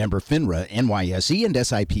Member FINRA, NYSE, and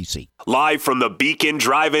SIPC. Live from the Beacon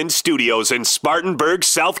Drive-In Studios in Spartanburg,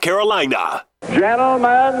 South Carolina.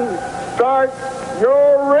 Gentlemen, start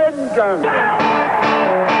your engine.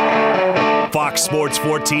 Fox Sports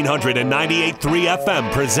 1400 and 98.3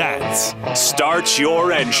 FM presents Start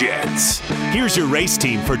Your Engines. Here's your race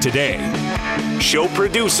team for today. Show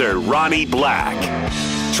producer Ronnie Black.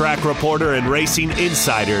 Track reporter and racing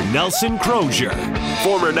insider Nelson Crozier.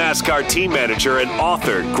 Former NASCAR team manager and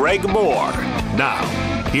author Greg Moore. Now,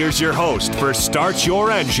 here's your host for Start Your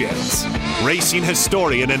Engines, racing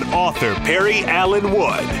historian and author Perry Allen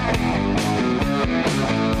Wood.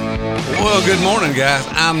 Well, good morning, guys.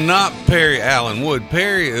 I'm not Perry Allen Wood.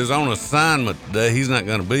 Perry is on assignment today. He's not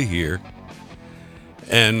going to be here.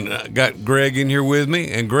 And got Greg in here with me.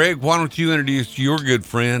 And Greg, why don't you introduce your good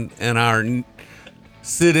friend and our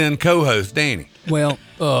sit-in co-host, Danny? Well,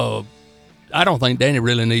 I don't think Danny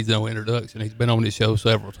really needs no introduction. He's been on this show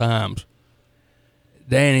several times.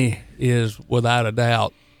 Danny is, without a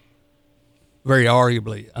doubt, very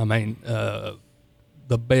arguably,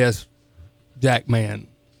 the best jackman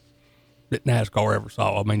that NASCAR ever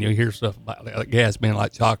saw. I mean, you hear stuff about like gas men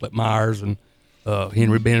like Chocolate Myers and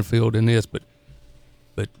Henry Benfield in this, but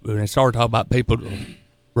when they started talking about people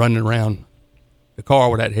running around the car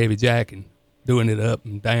with that heavy jack and doing it up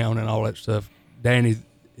and down and all that stuff, Danny,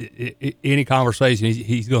 any conversation,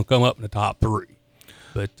 he's going to come up in the top three.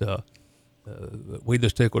 But we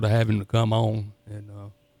just tickled to have him to come on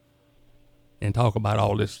and talk about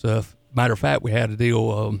all this stuff. Matter of fact, we had a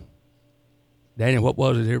deal, Danny, what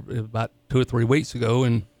was it here about 2 or 3 weeks ago,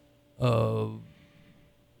 and the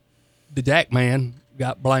jack man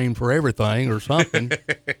got blamed for everything or something.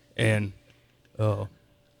 And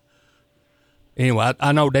anyway,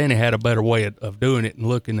 I know Danny had a better way of doing it and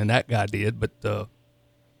looking than that guy did, but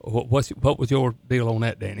what was your deal on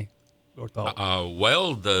that, Danny? Your thought?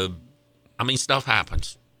 Stuff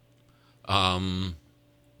happens.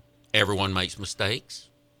 Everyone makes mistakes,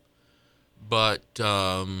 but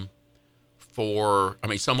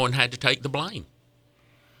someone had to take the blame.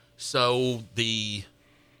 So the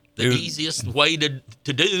easiest way to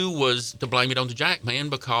do was to blame it on the jackman,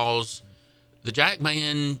 because the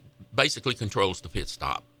jackman basically controls the pit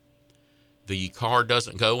stop. The car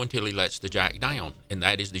doesn't go until he lets the jack down, and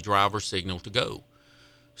that is the driver's signal to go.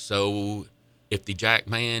 So if the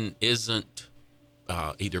jackman isn't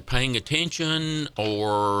either paying attention,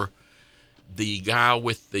 or the guy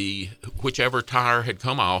with whichever tire had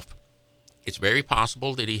come off, it's very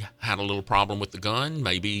possible that he had a little problem with the gun.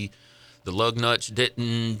 Maybe the lug nuts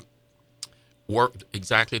didn't work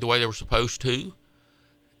exactly the way they were supposed to.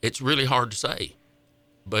 It's really hard to say,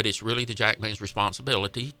 but it's really the jackman's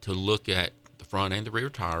responsibility to look at the front and the rear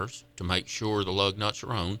tires to make sure the lug nuts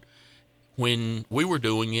are on. When we were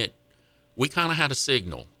doing it, we kind of had a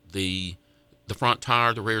signal. The front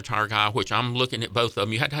tire, the rear tire guy, which I'm looking at both of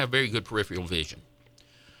them, you had to have very good peripheral vision.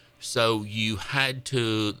 So you had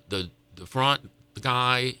to, the front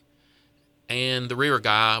guy and the rear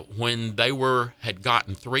guy, when they had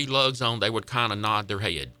gotten 3 lugs on, they would kind of nod their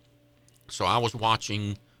head. So I was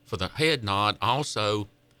watching for the head nod. Also,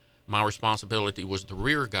 my responsibility was the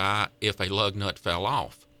rear guy if a lug nut fell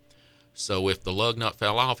off. So if the lug nut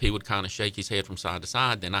fell off, he would kind of shake his head from side to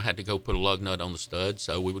side. Then I had to go put a lug nut on the stud,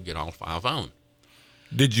 so we would get all 5 on.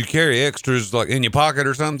 Did you carry extras like in your pocket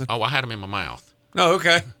or something? Oh, I had them in my mouth. Oh,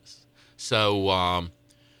 okay. So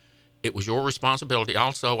it was your responsibility.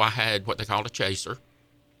 Also, I had what they called a chaser,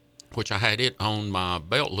 which I had it on my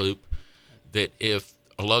belt loop, that if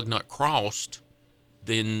a lug nut crossed,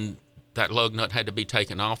 then that lug nut had to be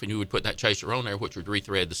taken off, and you would put that chaser on there, which would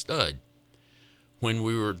rethread the stud. When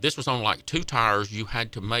this was on like 2 tires, you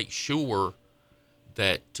had to make sure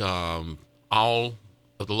that all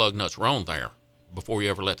of the lug nuts were on there before you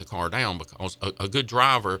ever let the car down, because a good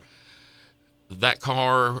driver, that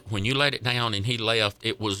car, when you let it down and he left,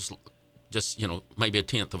 it was just, maybe a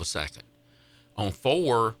 1/10 of a second. On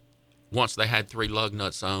 4, once they had 3 lug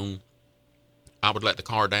nuts on, I would let the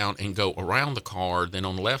car down and go around the car. Then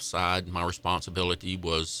on the left side, my responsibility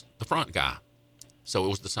was the front guy. So it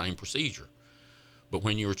was the same procedure. But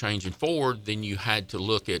when you were changing forward, then you had to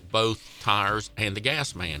look at both tires and the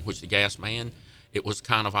gas man, which the gas man, it was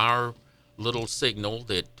kind of our little signal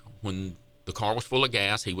that when the car was full of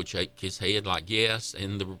gas, he would shake his head like yes,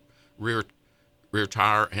 and the rear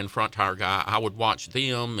tire and front tire guy, I would watch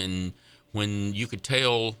them, and when you could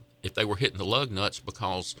tell if they were hitting the lug nuts,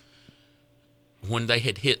 because when they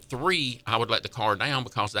had hit 3, I would let the car down,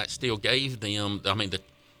 because that still gave them,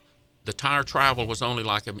 the tire travel was only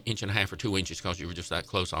like 1.5 inches or 2 inches, because you were just that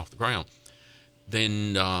close off the ground.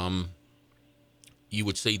 Then you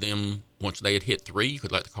would see them once they had hit 3, you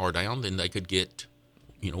could let the car down. Then they could get,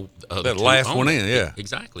 the other That 2 last on one it. in, yeah.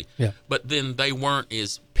 Exactly. Yeah. But then they weren't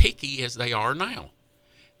as picky as they are now.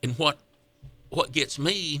 And what gets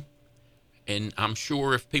me, and I'm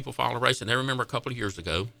sure if people follow racing, they remember a couple of years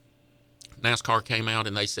ago, NASCAR came out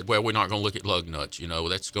and they said, well, we're not going to look at lug nuts.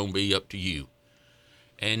 That's going to be up to you.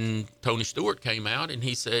 And Tony Stewart came out and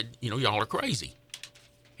he said, y'all are crazy.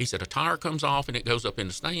 He said, a tire comes off and it goes up in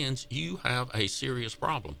the stands, you have a serious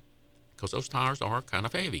problem because those tires are kind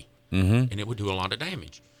of heavy and it would do a lot of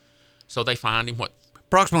damage. So they fined him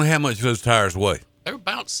Approximately how much do those tires weigh? they're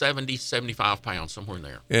about 70, 75 pounds, somewhere in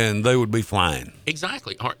there. And they would be flying.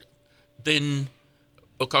 Exactly. Then,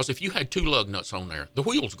 because if you had 2 lug nuts on there, the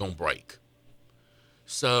wheel's going to break.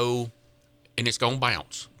 So, and it's going to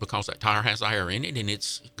bounce because that tire has air in it and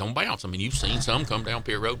it's going to bounce. I mean, you've seen some come down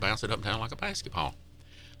Pier Road, bounce it up and down like a basketball.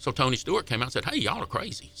 So Tony Stewart came out and said, hey, y'all are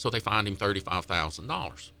crazy. So they fined him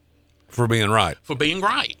 $35,000. For being right. For being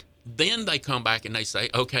right. Then they come back and they say,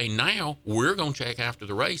 okay, now we're going to check after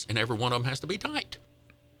the race and every one of them has to be tight.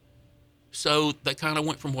 So they kind of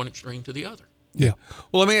went from one extreme to the other. Yeah.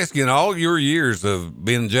 Well, let me ask you, in all your years of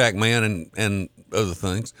being a jack man and other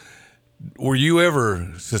things, were you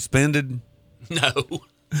ever suspended? No.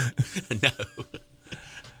 No.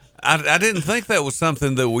 I didn't think that was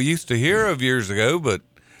something that we used to hear of years ago, but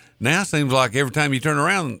now it seems like every time you turn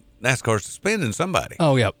around, NASCAR's suspending somebody.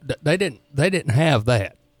 Oh yeah, they didn't have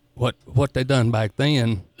that. What they done back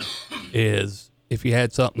then is if you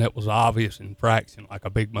had something that was obvious infraction, like a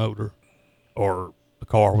big motor, or the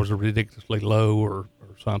car was ridiculously low or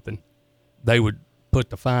something, they would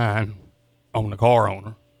put the fine on the car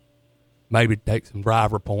owner, maybe take some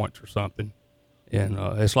driver points or something. And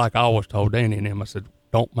it's like I always told Danny and him, I said,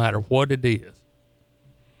 don't matter what it is,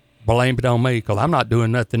 blame it on me, because I'm not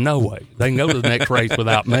doing nothing no way. They can go to the next race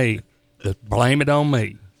without me. Just blame it on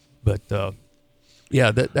me. But,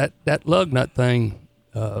 yeah, that lug nut thing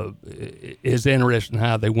is interesting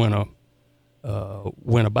how they went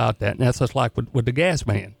about that. And that's just like with the gas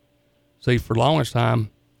man. See, for the longest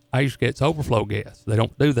time, I used to get overflow gas. They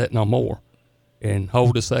don't do that no more. And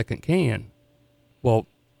hold a second can. Well,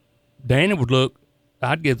 Danny would look,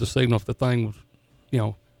 I'd give the signal if the thing was,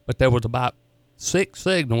 but there was about 6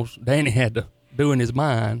 signals Danny had to do in his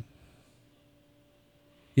mind,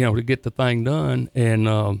 to get the thing done.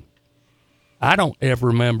 And I don't ever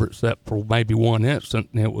remember, except for maybe one instance,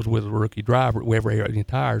 and it was with a rookie driver, wherever any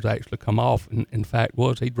tires actually come off. And in fact,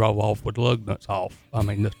 he drove off with lug nuts off. I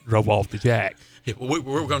mean, drove off the jack. We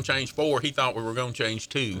were going to change 4. He thought we were going to change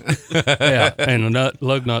 2. Yeah, and the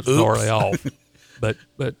lug nuts was already off.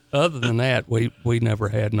 But other than that, we never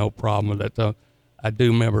had no problem with that. I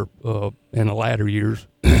do remember in the latter years,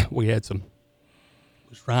 we had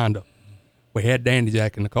we had Danny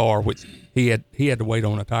Jack in the car, which he had to wait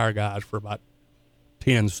on the tire guys for about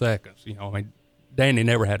 10 seconds. Danny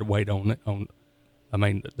never had to wait the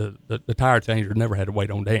tire changer never had to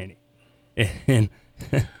wait on Danny. And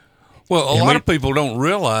well, a lot of people don't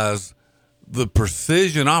realize the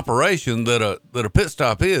precision operation that a pit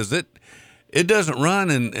stop is. It doesn't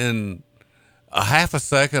run in a half a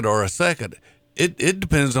second or a second. It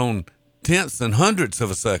depends on tenths and hundredths of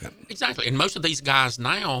a second. Exactly. And most of these guys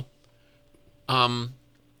now,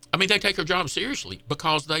 they take their job seriously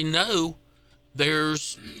because they know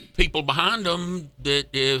there's people behind them that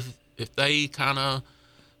if they kind of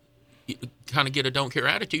get a don't care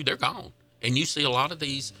attitude, they're gone. And you see a lot of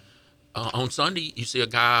these on Sunday. You see a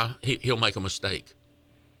guy, he'll make a mistake.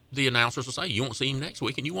 The announcers will say, you won't see him next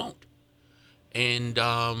week, and you won't. And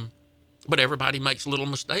but everybody makes little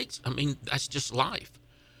mistakes. That's just life.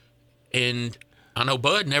 And I know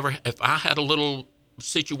Bud never. If I had a little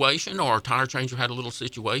situation or a tire changer had a little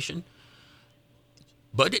situation,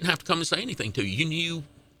 Bud didn't have to come and say anything to you.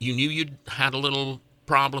 You knew you'd had a little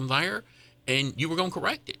problem there, and you were going to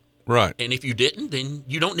correct it. Right. And if you didn't, then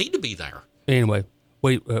you don't need to be there. Anyway,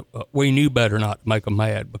 we knew better not to make them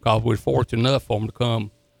mad because we were fortunate enough for them to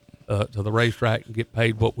come to the racetrack and get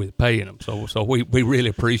paid what we were paying them. So we really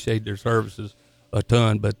appreciate their services a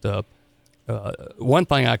ton. But one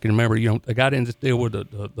thing I can remember, they got in this deal with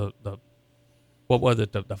the what was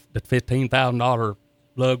it, the $15,000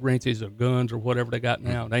 lug wrenches or guns or whatever they got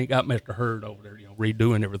now. They ain't got Mr. Hurd over there,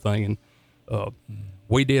 redoing everything. And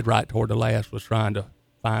we did right toward the last was trying to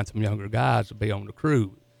find some younger guys to be on the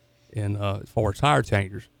crew, and as far as tire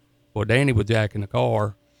changers. Well, Danny was jacking the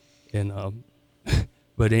car, and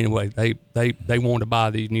but anyway, they wanted to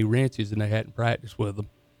buy these new wrenches, and they hadn't practiced with them.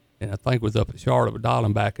 And I think it was up at Charlotte with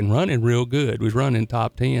Dallenbach and running real good. We was running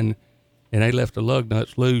top 10, and they left the lug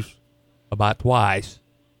nuts loose about twice.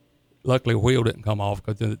 luckily, the wheel didn't come off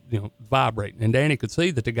because vibrating. And Danny could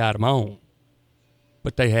see that they got him on,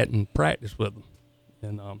 but they hadn't practiced with him.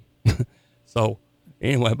 And so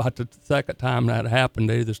anyway, about the second time that happened,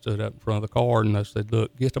 they just stood up in front of the car and I said,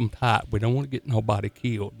 "Look, get them tight. We don't want to get nobody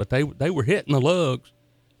killed." But they were hitting the lugs,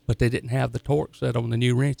 but they didn't have the torque set on the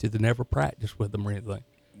new wrenches. They never practiced with them or anything.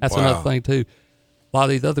 That's another thing too. A lot of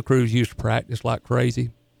these other crews used to practice like crazy.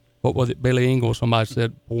 What was it, Billy Engel? Somebody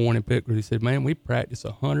said for one in pit crew. He said, "Man, we practiced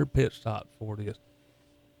 100 pit stops for this.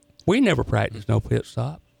 We never practiced no pit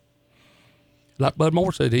stops." Like Bud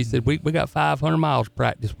Moore said, he said, we got 500 miles of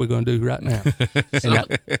practice we're going to do right now.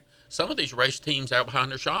 Some of these race teams out behind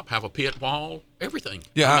their shop have a pit wall, everything.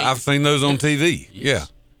 Yeah, I've seen those on TV. Yes. Yeah.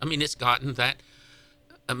 I mean, it's gotten that.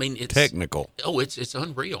 I mean, it's technical. Oh, it's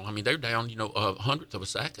unreal. I mean, they're down, a hundredth of a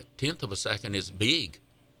second. 10th of a second is big,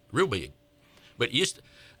 real big. But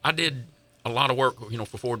I did a lot of work,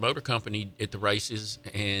 for Ford Motor Company at the races,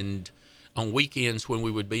 and on weekends when we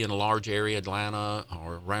would be in a large area, Atlanta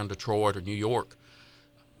or around Detroit or New York,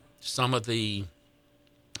 some of the,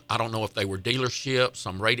 I don't know if they were dealerships,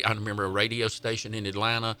 I remember a radio station in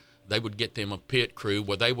Atlanta, they would get them a pit crew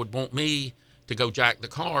where they would want me to go jack the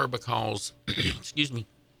car because, excuse me,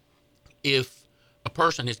 if a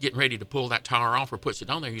person is getting ready to pull that tire off or puts it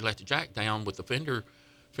on there, you let the jack down with the fender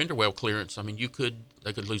well clearance. I mean,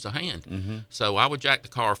 they could lose a hand. Mm-hmm. So I would jack the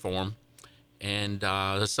car for them. And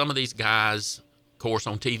some of these guys, of course,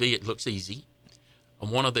 on TV, it looks easy.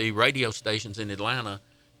 On one of the radio stations in Atlanta,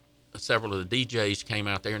 several of the DJs came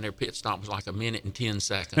out there, and their pit stop was like 1 minute and 10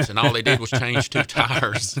 seconds, and all they did was change 2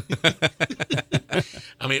 tires.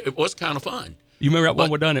 I mean, it was kind of fun. You remember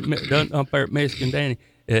what we done up there at Michigan, Danny?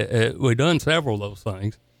 We done several of those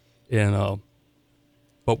things, and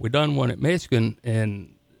but we done one at Michigan,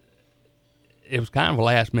 and it was kind of a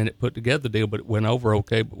last minute put together deal, but it went over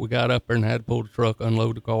okay. But we got up there and had to pull the truck,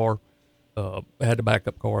 unload the car, had the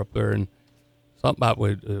backup car up there, and something about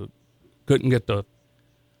we couldn't get the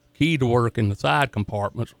key to work in the side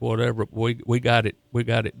compartments, whatever. We got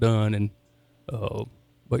it done, and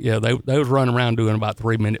but yeah, they was running around doing about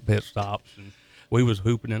 3-minute pit stops, and we was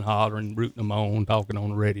hooping and hollering, rooting them on, talking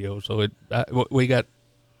on the radio. So we got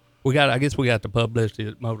I guess we got the publicity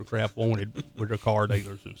that Motorcraft wanted with their car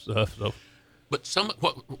dealers and stuff. So. But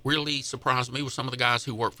what really surprised me was some of the guys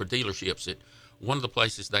who worked for dealerships. At one of the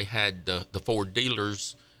places they had the Ford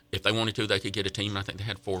dealers, if they wanted to, they could get a team. I think they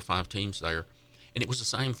had 4 or 5 teams there. And it was the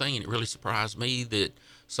same thing, and it really surprised me that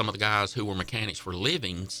some of the guys who were mechanics for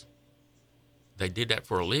livings, they did that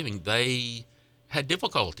for a living, they had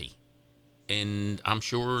difficulty. And I'm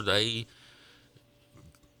sure they,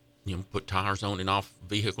 put tires on and off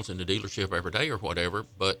vehicles in the dealership every day or whatever.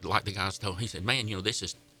 But like the guys told me, he said, "Man, this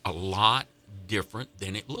is a lot different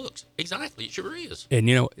than it looks." Exactly, it sure is. And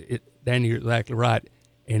Danny, you're exactly right.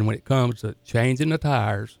 And when it comes to changing the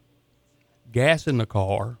tires, gassing the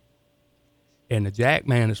car, and the jack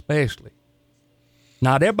man especially,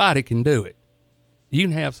 not everybody can do it. You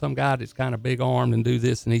can have some guy that's kind of big armed and do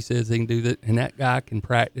this, and he says he can do that, and that guy can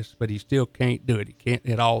practice, but he still can't do it. He can't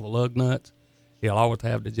hit all the lug nuts. He'll always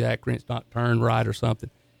have the jack wrench not turned right or something.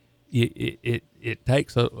 It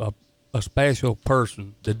takes a special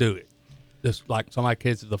person to do it. Just like somebody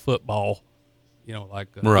catches the football, like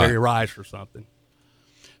Jerry Rice or something.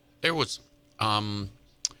 There was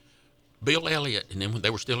Bill Elliott, and then when they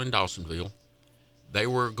were still in Dawsonville, they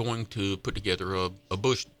were going to put together a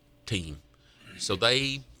Bush team. So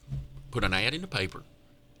they put an ad in the paper.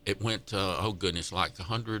 It went, like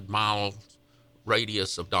 100-mile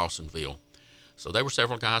radius of Dawsonville. So there were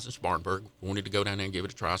several guys in Spartanburg wanted to go down there and give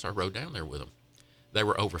it a try, so I rode down there with them. There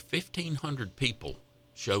were over 1,500 people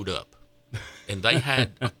showed up. And they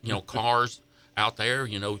had, cars out there,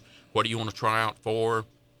 what do you want to try out for?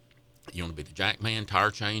 You want to be the jack man, tire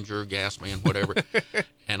changer, gas man, whatever.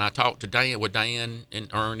 And I talked to Dan and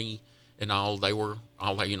Ernie and all. They were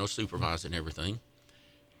all there, supervising everything.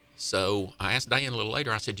 So I asked Dan a little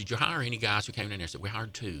later, I said, "Did you hire any guys who came in there?" I said, "We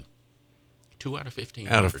hired 2. 2 out of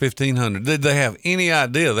 1,500. Out of 1,500. Did they have any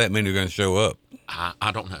idea that many were going to show up?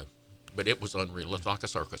 I don't know. But it was unreal. It's like a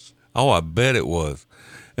circus. Oh, I bet it was.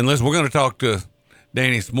 Unless we're going to talk to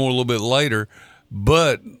Danny some more a little bit later,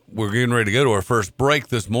 but we're getting ready to go to our first break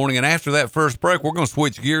this morning. And after that first break, we're going to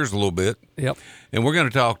switch gears a little bit. Yep. And we're going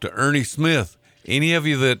to talk to Ernie Smith. Any of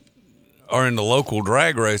you that are in the local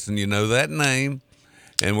drag racing, you know that name.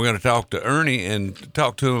 And we're going to talk to Ernie and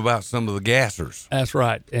talk to him about some of the gassers. That's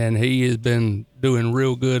right. And he has been doing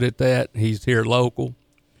real good at that. He's here local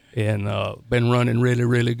and been running really,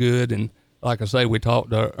 really good. And like I say, we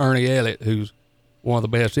talked to Ernie Elliott, who's one of the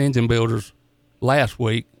best engine builders last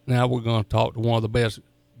week. Now we're going to talk to one of the best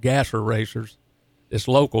gasser racers that's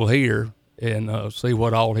local here and see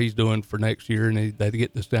what all he's doing for next year. And they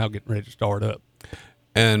get this now getting ready to start up.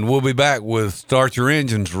 And we'll be back with Start Your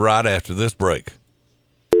Engines right after this break.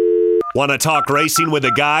 Want to talk racing with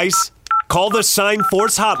the guys? Call the Sign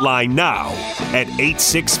Force hotline now at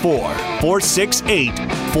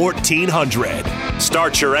 864-468-1400.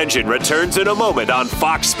 Start Your Engine returns in a moment on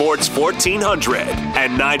Fox Sports 1400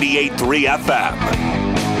 and 98.3 FM.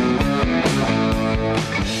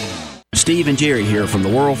 Steve and Jerry here from the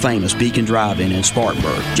world-famous Beacon Drive-In in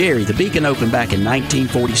Spartanburg. Jerry, the Beacon opened back in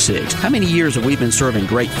 1946. How many years have we been serving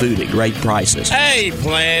great food at great prices? Hey,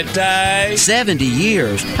 Plante! 70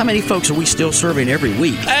 years. How many folks are we still serving every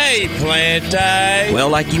week? Hey, Plante! Well,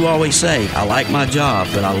 like you always say, I like my job,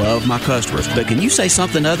 but I love my customers. But can you say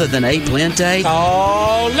something other than A Plante?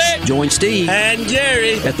 Call it! Join Steve and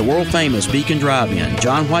Jerry at the world-famous Beacon Drive-In,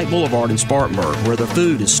 John White Boulevard in Spartanburg, where the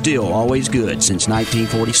food is still always good since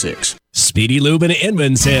 1946. Speedy Lube in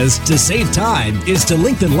Inman says to save time is to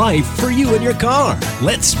lengthen life for you and your car.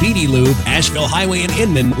 Let Speedy Lube, Asheville Highway in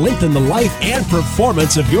Inman, lengthen the life and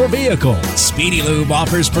performance of your vehicle. Speedy Lube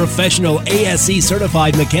offers professional ASE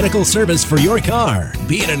certified mechanical service for your car.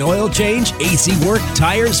 Be it an oil change, AC work,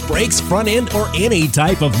 tires, brakes, front end, or any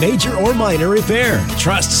type of major or minor repair.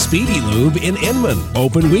 Trust Speedy Lube in Inman.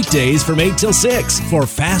 Open weekdays from 8 till 6. For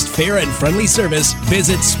fast, fair, and friendly service,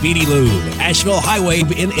 visit Speedy Lube, Asheville Highway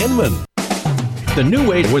in Inman. The New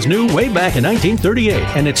Wade was new way back in 1938,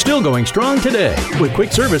 and it's still going strong today with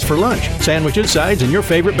quick service for lunch, sandwiches, sides, and your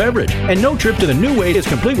favorite beverage. And no trip to the New Wade is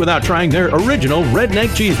complete without trying their original Redneck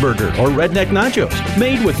Cheeseburger or Redneck Nachos,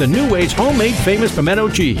 made with the New Wade's homemade famous pimento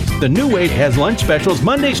cheese. The New Wade has lunch specials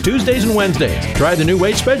Mondays, Tuesdays, and Wednesdays. Try the New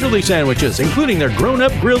Wade specialty sandwiches, including their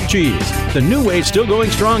grown-up grilled cheese. The New Wade's still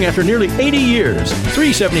going strong after nearly 80 years.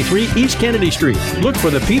 373 East Kennedy Street. Look for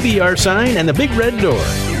the PBR sign and the big red door.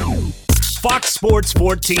 Fox Sports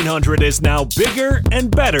 1400 is now bigger and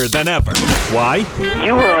better than ever. Why?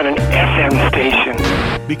 You were on an FM station.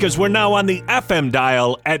 Because we're now on the FM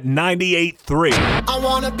dial at 98.3. I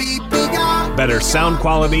want to be bigger. Better sound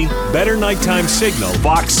quality, better nighttime signal.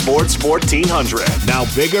 Fox Sports 1400. Now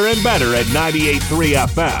bigger and better at 98.3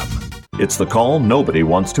 FM. It's the call nobody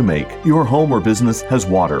wants to make. Your home or business has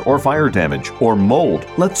water or fire damage or mold.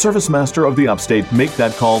 Let ServiceMaster of the Upstate make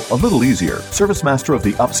that call a little easier. ServiceMaster of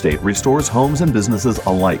the Upstate restores homes and businesses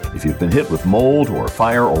alike. If you've been hit with mold or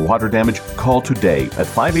fire or water damage, call today at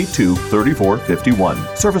 582-3451.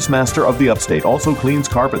 ServiceMaster of the Upstate also cleans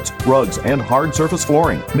carpets, rugs, and hard surface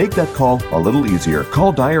flooring. Make that call a little easier.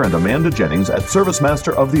 Call Dyer and Amanda Jennings at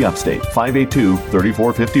ServiceMaster of the Upstate,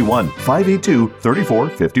 582-3451.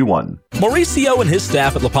 582-3451. Mauricio and his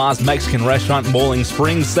staff at La Paz Mexican Restaurant in Boiling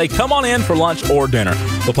Springs say come on in for lunch or dinner.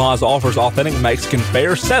 La Paz offers authentic Mexican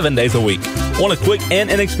fare 7 days a week. Want a quick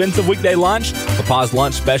and inexpensive weekday lunch? La Paz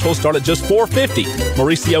lunch specials start at just $4.50.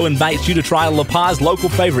 Mauricio invites you to try La Paz local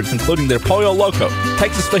favorites, including their Pollo Loco,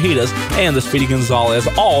 Texas Fajitas, and the Speedy Gonzalez,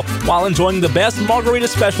 all while enjoying the best margarita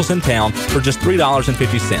specials in town for just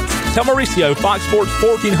 $3.50. Tell Mauricio Fox Sports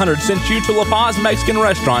 1400 sent you to La Paz Mexican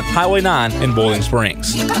Restaurant, Highway 9 in Boiling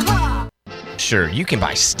Springs. Sure, you can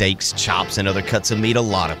buy steaks, chops, and other cuts of meat a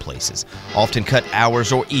lot of places, often cut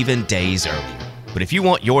hours or even days earlier. But if you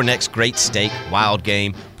want your next great steak, wild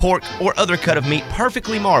game, pork, or other cut of meat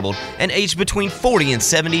perfectly marbled and aged between 40 and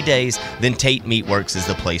 70 days, then Tate Meatworks is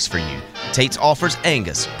the place for you. Tate's offers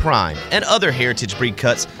Angus, Prime, and other heritage breed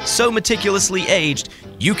cuts so meticulously aged,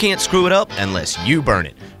 you can't screw it up unless you burn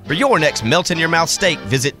it. For your next melt-in-your-mouth steak,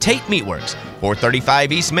 visit Tate Meatworks,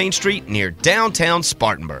 435 East Main Street near downtown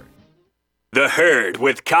Spartanburg. The Herd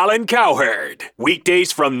with Colin Cowherd.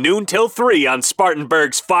 Weekdays from noon till 3 on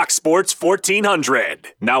Spartanburg's Fox Sports 1400.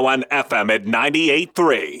 Now on FM at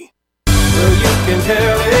 98.3. Well, you can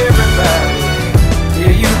tell everybody.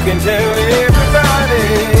 Yeah, you can tell everybody.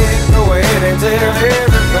 Go ahead and tell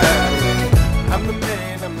everybody. I'm the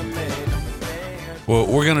man, I'm the man, I'm the man. Well,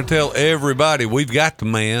 we're going to tell everybody we've got the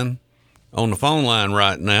man on the phone line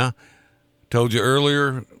right now. Told you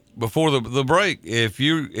earlier before the break, if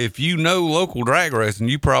you know local drag racing,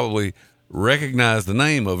 you probably recognize the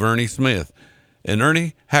name of Ernie Smith. And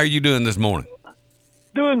Ernie, how are you doing this morning?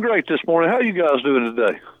 Doing great this morning. How are you guys doing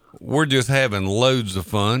today? We're just having loads of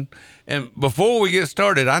fun. And before we get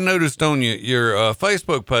started, I noticed on your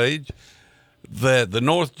Facebook page that the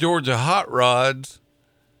North Georgia Hot Rods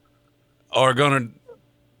are going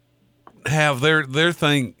to have their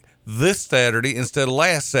thing this Saturday instead of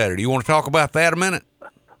last Saturday. You want to talk about that a minute?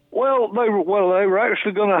 Well, they were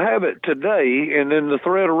actually going to have it today, and then the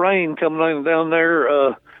threat of rain coming down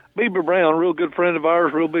there. Bieber Brown, real good friend of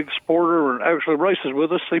ours, real big supporter, and actually races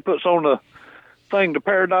with us. He puts on a thing, the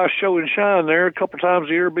Paradise Show and Shine there a couple times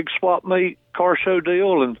a year, big swap meet, car show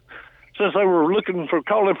deal. And since they were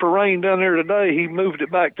calling for rain down there today, he moved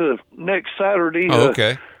it back to next Saturday. Oh,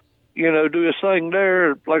 okay. Do his thing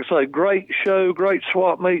there. Like I say, great show, great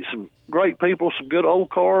swap meet, some great people, some good old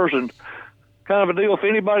cars, and kind of a deal. If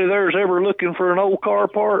anybody there is ever looking for an old car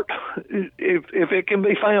part, if it can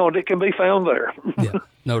be found, it can be found there. Yeah,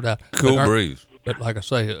 no doubt. Cool breeze. But like I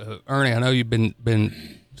say, Ernie, I know you've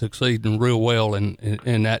been succeeding real well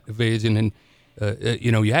in that division, and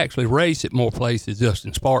you actually race at more places just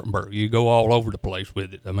in Spartanburg. You go all over the place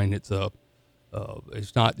with it. I mean, it's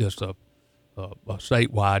not just a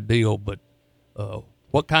statewide deal. But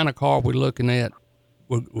what kind of car we looking at?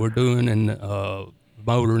 We're doing and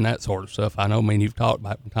motor and that sort of stuff. I know. I mean, you've talked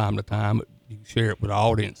about it from time to time, but you can share it with the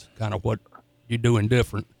audience, kind of what you're doing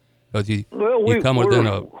different, because you come within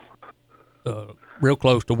a real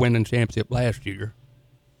close to winning championship last year.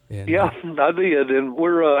 And, yeah, I did, and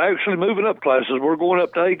we're actually moving up classes. We're going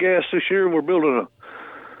up to A-Gas this year. We're building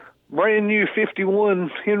a brand new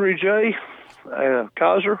 51 Henry J.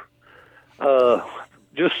 Kaiser.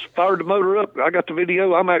 Just fired the motor up. I got the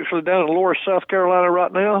video. I'm actually down in Loris, South Carolina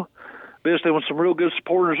right now, visiting with some real good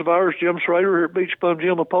supporters of ours. Jim Schrader here at Beach Bum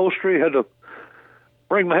Jim Upholstery. Had to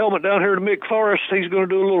bring my helmet down here to Mick Forrest. He's going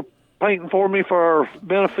to do a little painting for me for our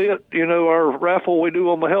benefit. Our raffle we do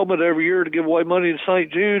on my helmet every year to give away money to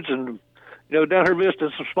St. Jude's, and down here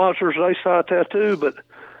visiting some sponsors at Ace Tattoo. But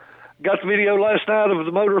got the video last night of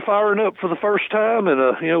the motor firing up for the first time, and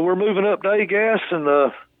we're moving up to A-Gas and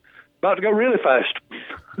about to go really fast.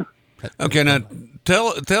 Okay, now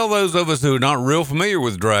tell those of us who are not real familiar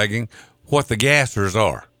with dragging what the gassers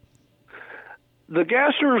are. The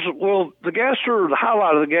gassers, the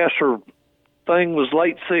highlight of the gasser thing was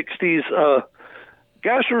late 60s.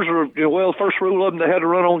 Gassers are, the first rule of them, they had to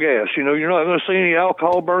run on gas. You're not going to see any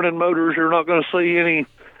alcohol burning motors. You're not going to see any,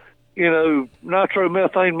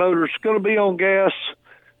 nitromethane motors. It's going to be on gas.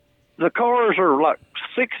 The cars are like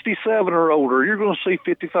 67 or older. You're going to see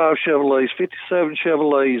 55 Chevrolets, 57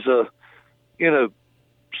 Chevrolets,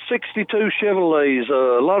 62 Chevrolets,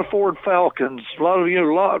 a lot of Ford Falcons, a lot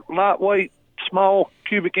of, lightweight, small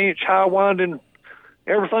cubic inch, high winding,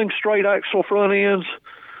 everything straight axle front ends,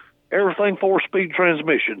 everything 4-speed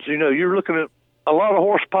transmissions. You're looking at a lot of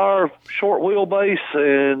horsepower, short wheelbase,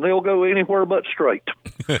 and they'll go anywhere but straight.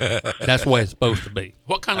 That's the way it's supposed to be.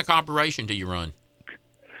 What kind of carburation do you run?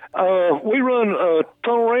 We run a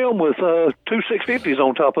tunnel ram with two 650s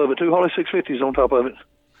on top of it, two Holly 650s on top of it.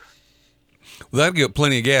 Well, that'll get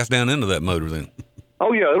plenty of gas down into that motor then.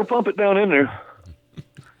 Oh, yeah, it'll pump it down in there.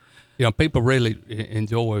 People really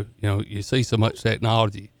enjoy, you see so much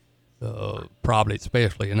technology, probably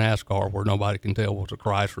especially in NASCAR, where nobody can tell what's a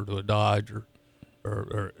Chrysler to a Dodge,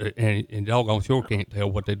 and doggone sure can't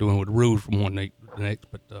tell what they're doing with the rules from one to the next.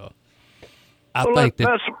 But I think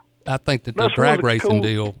that the drag racing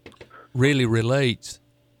deal really relates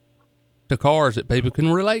to cars that people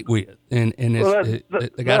can relate with, and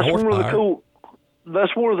they got horsepower.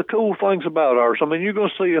 That's one of the cool things about ours. I mean, you're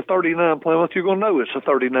going to see a 39 Plymouth. You're going to know it's a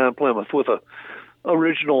 39 Plymouth with a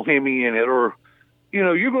original Hemi in it, or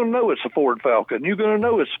you're going to know it's a Ford Falcon. You're going to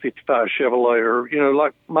know it's a 55 Chevrolet, or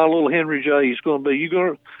like my little Henry J is going to be. You're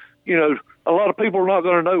going to, a lot of people are not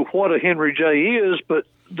going to know what a Henry J is, but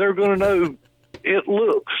they're going to know it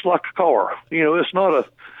looks like a car. It's not a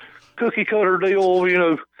cookie cutter deal.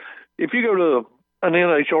 If you go to an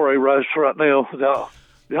NHRA race right now,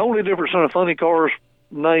 the only difference in a funny car's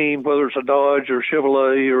name, whether it's a Dodge or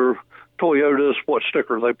Chevrolet or Toyota, is what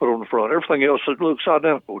sticker they put on the front. Everything else, it looks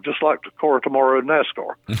identical, just like the car tomorrow in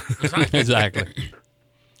NASCAR. Exactly.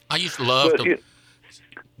 I used to love to.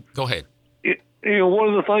 Go ahead. One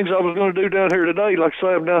of the things I was going to do down here today, like I say,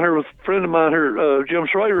 I'm down here with a friend of mine here, Jim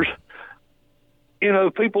Schrader's.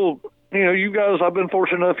 People, you guys, I've been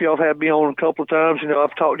fortunate enough, y'all have had me on a couple of times.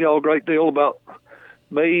 I've talked to y'all a great deal about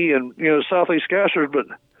me and, Southeast Gassers, but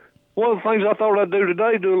one of the things I thought I'd do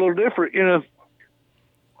today, do a little different.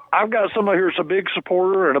 I've got somebody here that's a big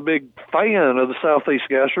supporter and a big fan of the Southeast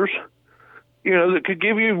Gassers, that could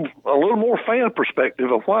give you a little more fan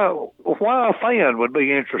perspective of why a fan would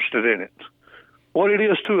be interested in it, what it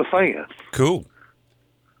is to a fan. Cool.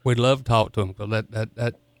 We'd love to talk to him, because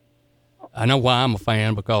that I know why I'm a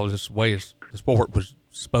fan, because it's the way the sport was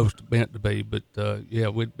supposed to meant to be. But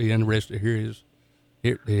we'd be interested to hear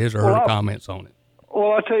his early comments on it.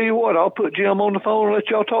 Well, I tell you what, I'll put Jim on the phone and let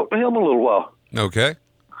y'all talk to him a little while. Okay.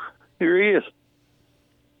 Here he is.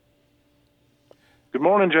 Good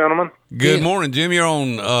morning, gentlemen. Good morning, Jim. You're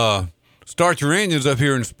on Start Your Engines up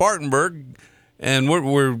here in Spartanburg, and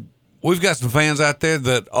we've got some fans out there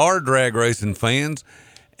that are drag racing fans,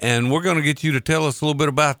 and we're going to get you to tell us a little bit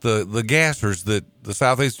about the gassers, the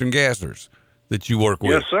Southeastern gassers that you work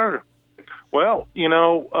with. Yes, sir. Well,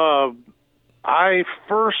 I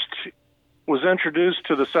first was introduced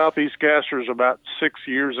to the Southeast Gassers about 6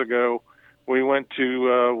 years ago. We went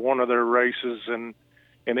to one of their races, and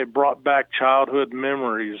it brought back childhood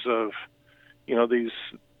memories of,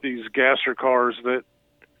 these gasser cars that,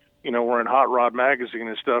 were in Hot Rod Magazine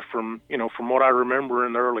and stuff from what I remember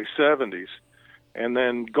in the early 70s. And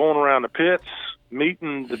then going around the pits,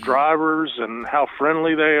 meeting the drivers and how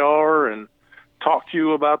friendly they are and talk to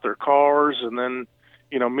you about their cars, and then,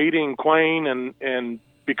 meeting Quayne and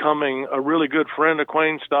becoming a really good friend of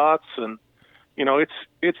Quayne Stott's. And,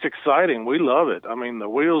 it's exciting. We love it. I mean, the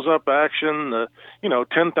wheels up action, the,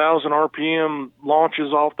 10,000 RPM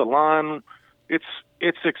launches off the line.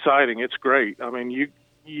 It's exciting. It's great. I mean,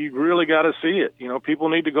 you really got to see it. People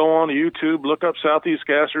need to go on to YouTube, look up Southeast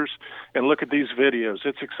Gassers, and look at these videos.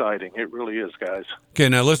 It's exciting. It really is, guys. Okay,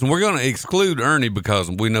 now listen, we're going to exclude Ernie because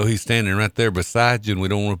we know he's standing right there beside you, and we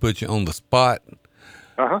don't want to put you on the spot.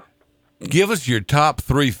 Uh-huh. Give us your top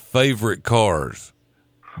 3 favorite cars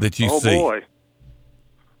that you see. Oh, boy.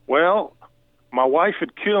 Well, my wife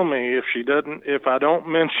would kill me if I don't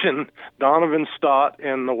mention Donovan Stott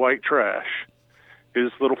and the White Trash,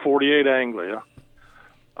 his little 48 Anglia.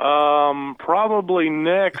 Probably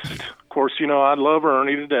next, of course, I love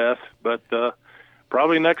Ernie to death, but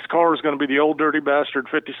probably next car is going to be the Old Dirty Bastard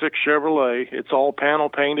 56 Chevrolet. It's all panel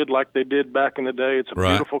painted like they did back in the day. It's a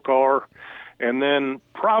beautiful car. And then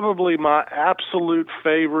probably my absolute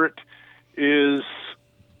favorite is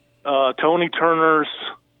Tony Turner's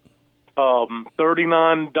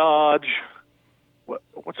 39 Dodge.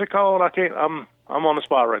 What's it called? I'm on the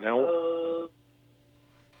spot right now.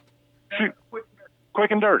 Shoot.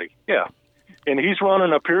 Quick and Dirty, yeah. And he's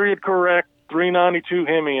running a period correct 392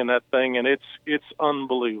 Hemi in that thing, and it's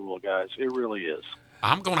unbelievable, guys. It really is.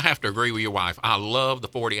 I'm going to have to agree with your wife. I love the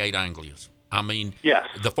 48 Anglias. I mean, yes.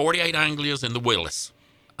 The 48 Anglias and the Willis.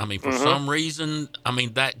 I mean, for some reason,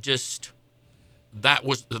 that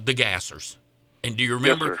was the gassers. And do you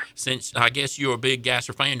remember, since I guess you're a big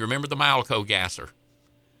gasser fan, you remember the Malco gasser?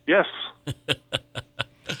 Yes.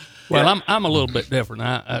 Well, I'm a little bit different.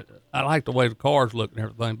 I like the way the cars look and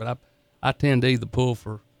everything, but I tend to either pull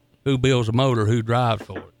for who builds a motor, who drives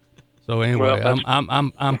for it. So anyway,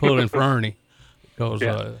 I'm pulling for Ernie because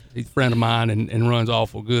he's a friend of mine and runs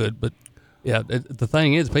awful good. But yeah, the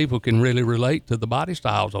thing is, people can really relate to the body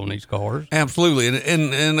styles on these cars. Absolutely,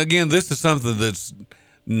 and again, this is something that's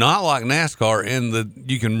not like NASCAR, and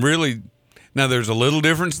you can really now. There's a little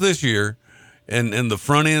difference this year, and the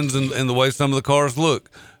front ends and the way some of the cars look.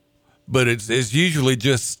 But it's usually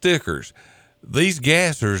just stickers. These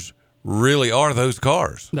gassers really are those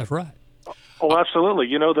cars. That's right. Oh, absolutely.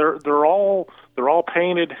 They're all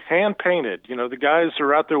painted, hand painted. The guys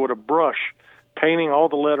are out there with a brush painting all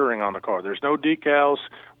the lettering on the car. There's no decals,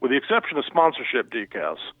 with the exception of sponsorship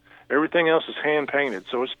decals. Everything else is hand painted,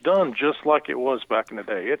 so it's done just like it was back in the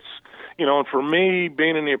day. It's and for me,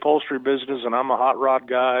 being in the upholstery business, and I'm a hot rod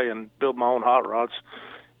guy and build my own hot rods.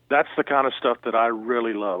 That's the kind of stuff that I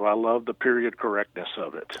really love. I love the period correctness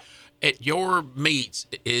of it. At your meets,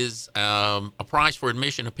 is a price for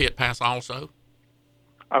admission a pit pass also?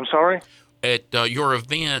 I'm sorry? At your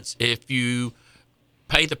events, if you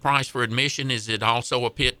pay the price for admission, is it also a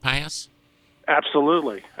pit pass?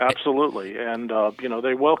 Absolutely. And,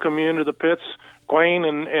 they welcome you into the pits. Quayne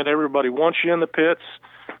and everybody wants you in the pits.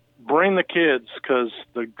 Bring the kids because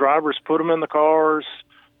the drivers put them in the cars.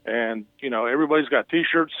 And, everybody's got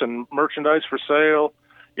T-shirts and merchandise for sale.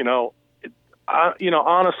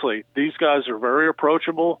 Honestly, these guys are very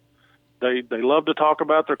approachable. They love to talk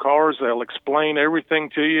about their cars. They'll explain everything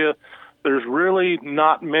to you. There's really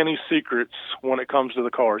not many secrets when it comes to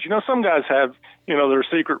the cars. Some guys have, their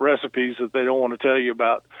secret recipes that they don't want to tell you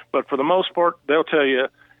about. But for the most part, they'll tell you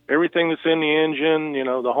everything that's in the engine,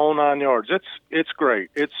 the whole 9 yards. It's great.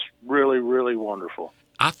 It's really, really wonderful.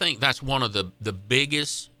 I think that's one of the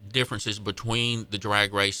biggest differences between the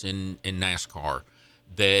drag race and NASCAR,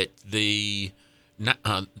 that the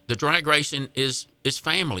drag racing is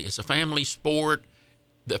family. It's a family sport.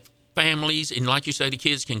 The families, and like you say, the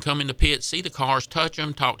kids can come in the pit, see the cars, touch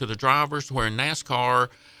them, talk to the drivers, where in NASCAR,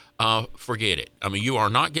 forget it. I mean, you are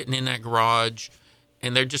not getting in that garage,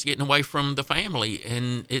 and they're just getting away from the family,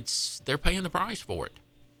 and they're paying the price for it.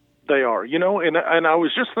 They are, and I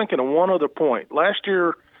was just thinking of one other point. Last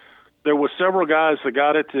year, there was several guys that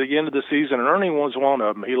got it to the end of the season, and Ernie was one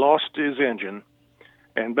of them. He lost his engine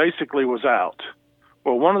and basically was out.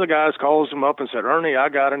 Well, one of the guys calls him up and said, Ernie, I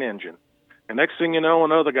got an engine. And next thing you know,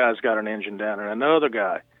 another guy's got an engine down, and another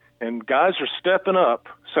guy. and guys are stepping up,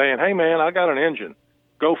 saying, "Hey, man, I got an engine.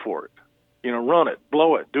 Go for it. Run it,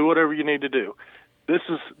 blow it, do whatever you need to do." This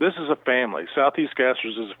is a family. Southeast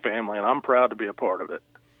Gassers is a family, and I'm proud to be a part of it.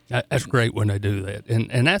 That's great when they do that,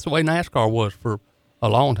 and that's the way NASCAR was for a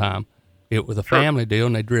long time. It was a family deal,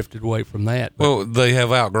 and they drifted away from that. Well, they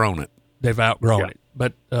have outgrown it. They've outgrown it.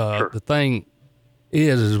 But the thing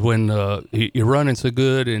is when you're running so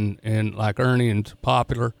good and like Ernie and's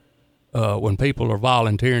popular, when people are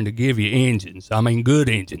volunteering to give you engines, I mean good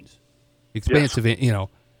engines, expensive,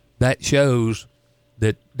 that shows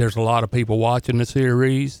that there's a lot of people watching the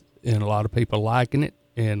series and a lot of people liking it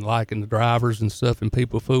and liking the drivers and stuff and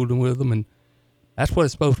people fooling with them, and that's what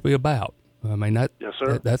it's supposed to be about. I mean, yes,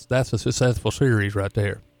 sir. That's a successful series right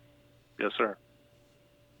there. Yes, sir.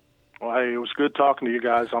 Well, hey, it was good talking to you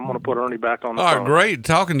guys. I'm going to put Ernie back on the All phone. right, great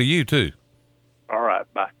talking to you, too. All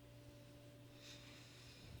right, bye.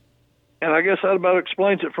 And I guess that about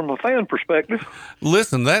explains it from a fan perspective.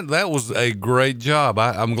 Listen, that was a great job.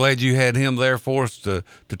 I'm glad you had him there for us to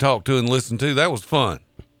talk to and listen to. That was fun.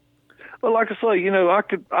 Well, like I say,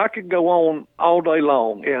 I could go on all day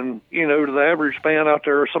long, and to the average fan out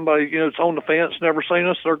there, or somebody that's on the fence, never seen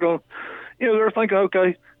us, they're going, they're thinking,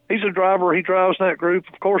 okay, he's a driver, he drives in that group.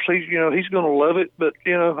 Of course, he's going to love it. But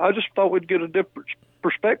I just thought we'd get a different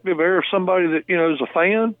perspective there of somebody that is a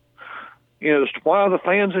fan, as to why the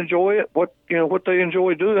fans enjoy it, what they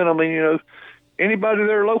enjoy doing. I mean, anybody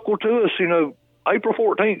there local to us, April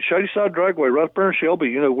 14th, Shadyside Dragway, right up there in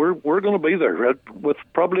Shelby. We're going to be there with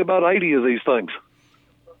probably about 80 of these things.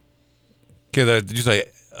 Okay, did you say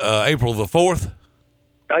April the 4th?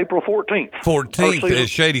 April 14th. 14th is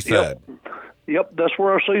Shadyside. Yep, that's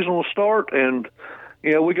where our season will start, and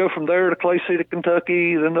we go from there to Clay City,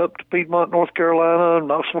 Kentucky, then up to Piedmont, North Carolina,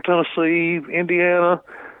 Knoxville, Tennessee, Indiana.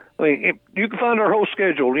 I mean, you can find our whole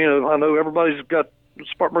schedule. I know everybody's got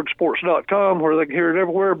SpartanburgSports.com where they can hear it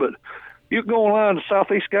everywhere, but you can go online to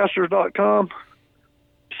SoutheastGassers.com,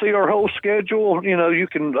 see our whole schedule. You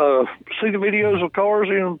can see the videos of cars,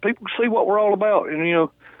 people can see what we're all about. And,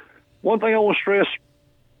 one thing I want to stress,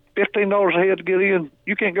 $15 a head to get in,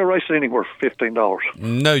 you can't go racing anywhere for $15.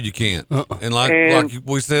 No, you can't. And like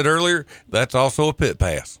we said earlier, that's also a pit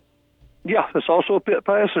pass. Yeah, it's also a pit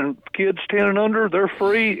pass, and kids 10 and under, they're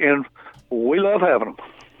free, and we love having them.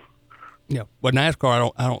 Yeah, but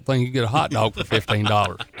NASCAR, I don't think you get a hot dog for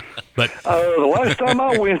 $15. But the last time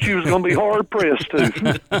I went, you was going to be hard pressed too.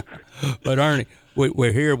 But Ernie,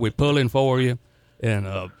 we're here, we're pulling for you, and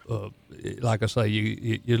like I say,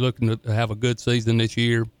 you're looking to have a good season this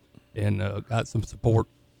year, and got some support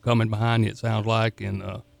coming behind you. It sounds like,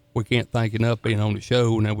 and we can't thank you enough being on the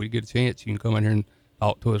show. Now we get a chance, you can come in here and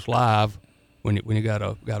talk to us live when you got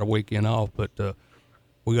a weekend off. But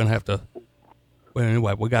we're gonna have to. Well,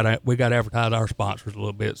 anyway, we got to advertise our sponsors a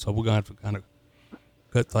little bit, so we're gonna have to kind of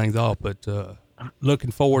cut things off. But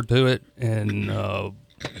looking forward to it, and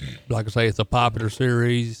like I say, it's a popular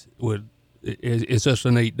series. It's just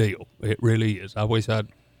a neat deal. It really is. I wish I'd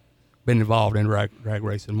been involved in drag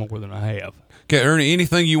racing more than I have. Okay, Ernie,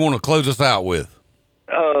 anything you want to close us out with?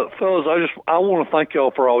 Fellas, I want to thank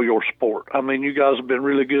y'all for all your support. I mean, you guys have been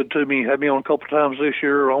really good to me. Had me on a couple times this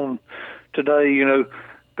year. On today,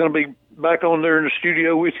 going to be back on there in the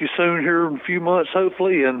studio with you soon here in a few months,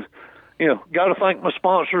 hopefully. And got to thank my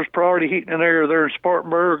sponsors, Priority Heating and Air there in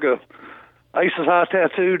Spartanburg, Aces High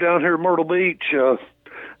Tattoo down here in Myrtle Beach.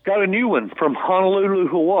 Got a new one from Honolulu,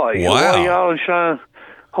 Hawaii. Wow.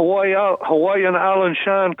 Hawaiian Island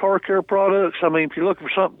Shine Car Care Products. I mean, if you're looking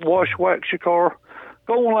for something to wash, wax your car,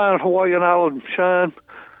 go online at Hawaiian Island Shine.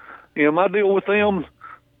 My deal with them,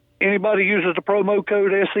 anybody uses the promo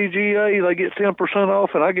code SEGA, they get 10%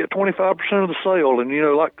 off, and I get 25% of the sale. And,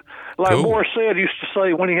 like cool. Morris said, used to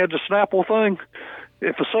say when he had the Snapple thing,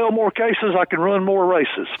 if I sell more cases, I can run more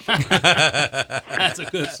races. That's a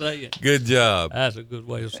good saying. Good job. That's a good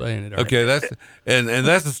way of saying it. Ernie. Okay,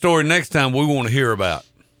 that's the story next time we want to hear about.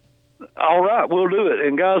 All right, we'll do it.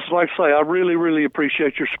 And guys, like I say, I really, really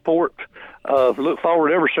appreciate your support. Look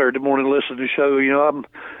forward every Saturday morning to listen to the show.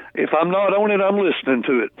 If I'm not on it, I'm listening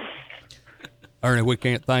to it. Ernie, we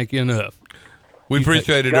can't thank you enough. We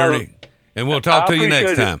appreciate it, Ernie. And we'll talk to you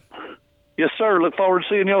next time. Yes, sir. Look forward to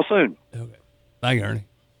seeing y'all soon. Okay. Thank you, Ernie.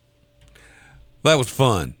 That was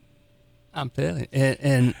fun. I'm telling you.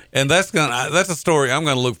 And that's a story I'm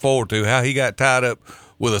going to look forward to, how he got tied up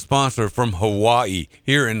with a sponsor from Hawaii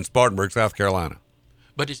here in Spartanburg, South Carolina.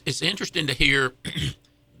 But it's interesting to hear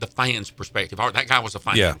the fans' perspective. That guy was a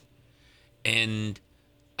fan. Yeah. And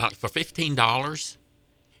for $15,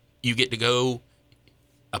 you get to go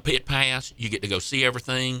a pit pass. You get to go see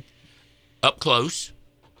everything up close,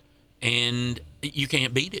 and you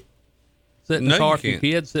can't beat it. sit in the car with your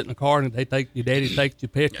kids, sit in the car, and your daddy takes your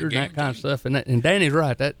picture and that kind of stuff. And Danny's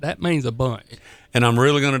right. That means a bunch. And I'm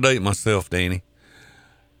really going to date myself, Danny.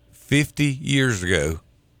 50 years ago,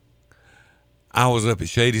 I was up at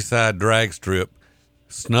Shadyside Drag Strip,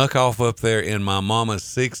 snuck off up there in my mama's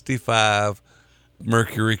 65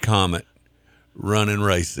 Mercury Comet, running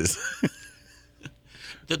races.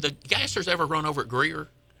 Did the Gassers ever run over at Greer?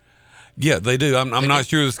 Yeah, they do. I'm not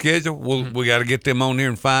sure of the schedule. We got to get them on here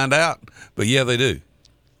and find out. But yeah, they do.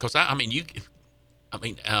 Because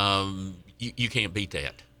you can't beat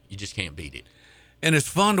that. You just can't beat it. And it's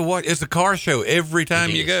fun to watch. It's a car show every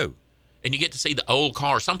time you go. And you get to see the old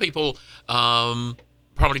cars. Some people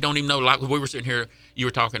probably don't even know. Like we were sitting here, you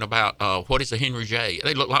were talking about what is a Henry J.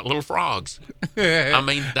 They look like little frogs. I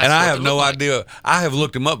mean, that's and I have no idea. I have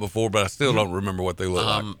looked them up before, but I still don't remember what they look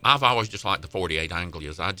like. I've always just liked the 48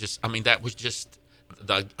 Anglias. That was just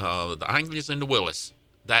the Anglias and the Willis.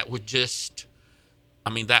 That was just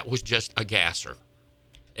a gasser.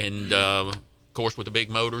 And of course, with the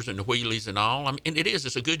big motors and the wheelies and all. And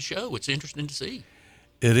it's a good show. It's interesting to see.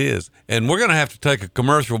 It is. And we're going to have to take a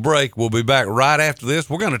commercial break. We'll be back right after this.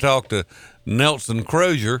 We're going to talk to Nelson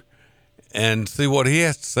Crozier and see what he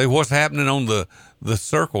has to say, what's happening on the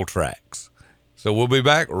circle tracks. So we'll be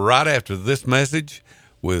back right after this message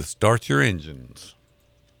with Start Your Engines.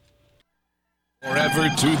 Forever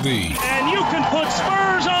to thee. And you can put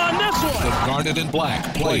spurs on this one. The Garnet and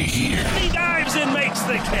Black play here. He dives and makes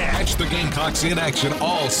the catch. Catch the Gamecocks in action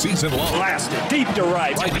all season long. Blasted deep to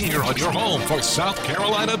right. Right here on your home for South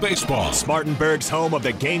Carolina baseball. Spartanburg's home of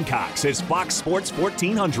the Gamecocks is Fox Sports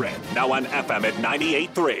 1400. Now on FM at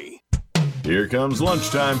 98.3. Here comes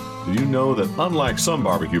lunchtime. Do you know that unlike some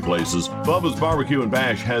barbecue places, Bubba's Barbecue and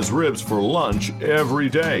Bash has ribs for lunch every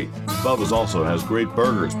day. Bubba's also has great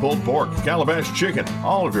burgers, pulled pork, calabash chicken,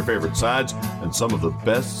 all of your favorite sides, and some of the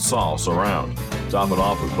best sauce around. Top it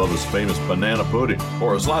off with Bubba's famous banana pudding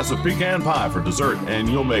or a slice of pecan pie for dessert, and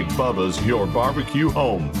you'll make Bubba's your barbecue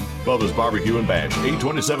home. Bubba's Barbecue and Bash,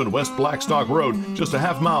 827 West Blackstock Road, just a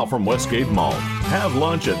half mile from Westgate Mall. Have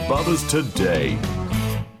lunch at Bubba's today.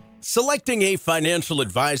 Selecting a financial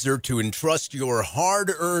advisor to entrust your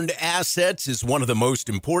hard-earned assets is one of the most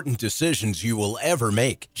important decisions you will ever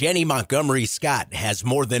make. Janney Montgomery Scott has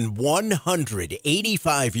more than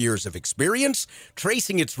 185 years of experience,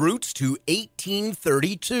 tracing its roots to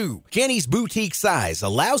 1832. Janney's boutique size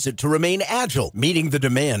allows it to remain agile, meeting the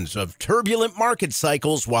demands of turbulent market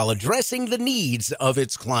cycles while addressing the needs of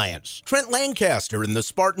its clients. Trent Lancaster in the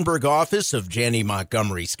Spartanburg office of Janney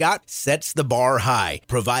Montgomery Scott sets the bar high,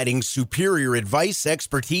 providing superior advice,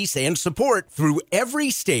 expertise, and support through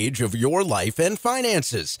every stage of your life and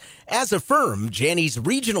finances. As a firm, Janney's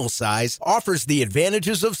regional size offers the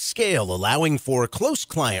advantages of scale, allowing for close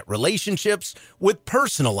client relationships with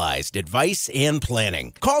personalized advice and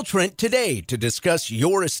planning. Call Trent today to discuss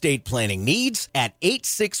your estate planning needs at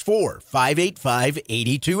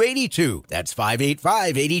 864-585-8282. That's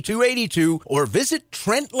 585-8282, or visit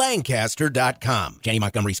TrentLancaster.com. Janney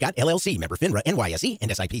Montgomery Scott, LLC, member FINRA, NYSE,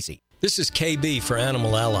 and SIPC. This is KB for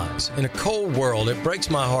Animal Allies. In a cold world, it breaks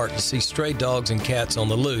my heart to see stray dogs and cats on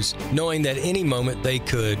the loose, knowing that any moment they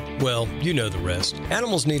could, well, you know the rest.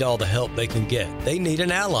 Animals need all the help they can get. They need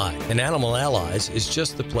an ally, and Animal Allies is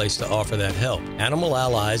just the place to offer that help. Animal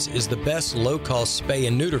Allies is the best low-cost spay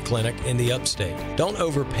and neuter clinic in the upstate. Don't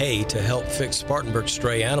overpay to help fix Spartanburg's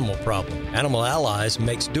stray animal problem. Animal Allies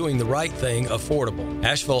makes doing the right thing affordable.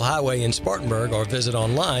 Asheville Highway in Spartanburg, or visit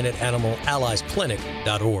online at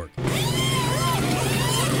animalalliesclinic.org.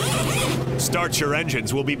 Start Your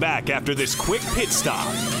Engines will be back after this quick pit stop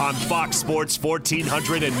on Fox Sports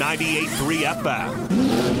 1498.3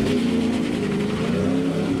 FM.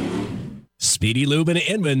 Speedy Lube in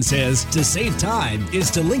Inman says to save time is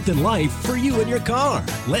to lengthen life for you and your car.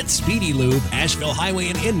 Let Speedy Lube, Asheville Highway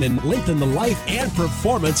in Inman, lengthen the life and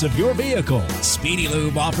performance of your vehicle. Speedy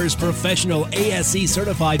Lube offers professional ASE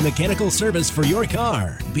certified mechanical service for your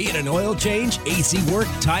car. Be it an oil change, AC work,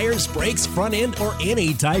 tires, brakes, front end, or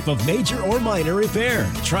any type of major or minor repair.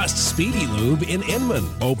 Trust Speedy Lube in Inman.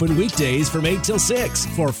 Open weekdays from 8 till 6.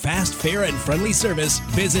 For fast, fair, and friendly service,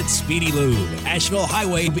 visit Speedy Lube, Asheville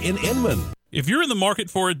Highway in Inman. If you're in the market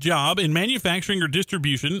for a job in manufacturing or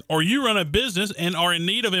distribution, or you run a business and are in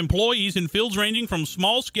need of employees in fields ranging from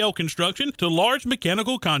small-scale construction to large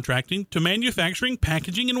mechanical contracting to manufacturing,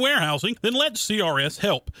 packaging, and warehousing, then let CRS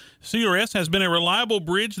help. CRS has been a reliable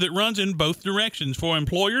bridge that runs in both directions for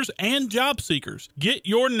employers and job seekers. Get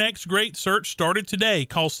your next great search started today.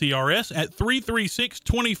 Call CRS at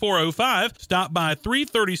 336-2405. Stop by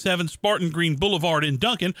 337 Spartan Green Boulevard in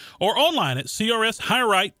Duncan, or online at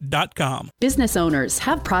crshirewright.com. Business owners,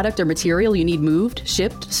 have product or material you need moved,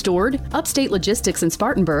 shipped, stored? Upstate Logistics in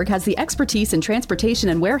Spartanburg has the expertise in transportation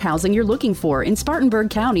and warehousing you're looking for in Spartanburg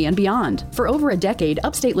County and beyond. For over a decade,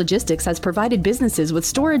 Upstate Logistics has provided businesses with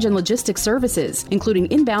storage and logistics services, including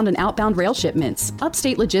inbound and outbound rail shipments.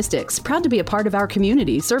 Upstate Logistics, proud to be a part of our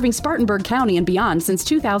community, serving Spartanburg County and beyond since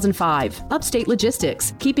 2005. Upstate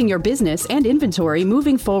Logistics, keeping your business and inventory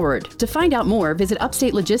moving forward. To find out more, visit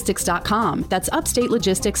upstatelogistics.com. That's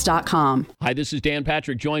upstatelogistics.com. Hi, this is Dan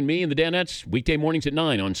Patrick. Join me and the Danettes weekday mornings at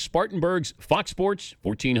 9 on Spartanburg's Fox Sports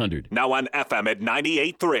 1400. Now on FM at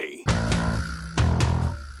 98.3.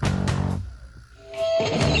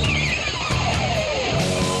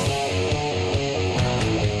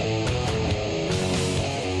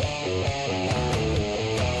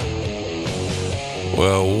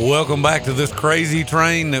 Well, welcome back to this crazy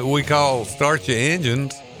train that we call Start Your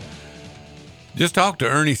Engines. Just talked to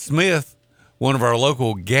Ernie Smith, one of our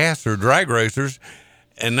local gas or drag racers,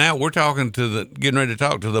 and now we're getting ready to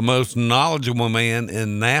talk to the most knowledgeable man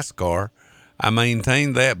in NASCAR. I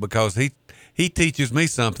maintain that because he teaches me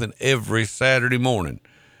something every Saturday morning.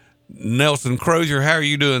 Nelson Crozier, how are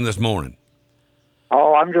you doing this morning?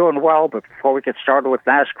 Oh, I'm doing well, but before we get started with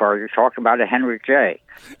NASCAR, you're talking about a Henry J.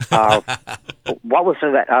 What was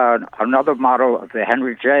another model of the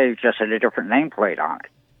Henry J, just had a different nameplate on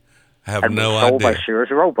it? I have no idea. Sold by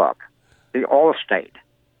Sears Roebuck, the Allstate.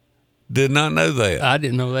 Did not know that. I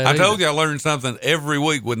didn't know that I either. told you I learned something every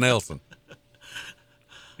week with Nelson.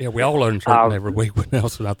 Yeah, we all learn something every week with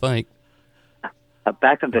Nelson, I think.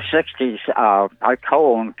 Back in the 60s, I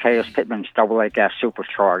co-owned K.S. Pittman's AA gas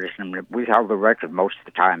superchargers, and we held the record most of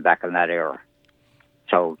the time back in that era.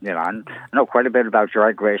 So, I know quite a bit about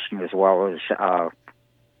drag racing as well as,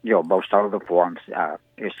 most other forms.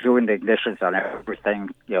 It's doing the ignitions on everything,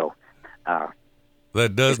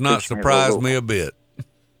 That does not surprise me a bit.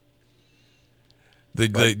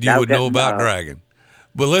 That you would know about dragging.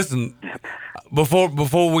 But listen, before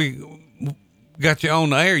we got you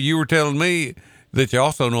on the air, you were telling me that you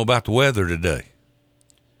also know about the weather today.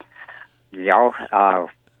 Yeah,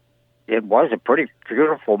 it was a pretty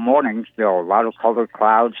beautiful morning. A lot of colored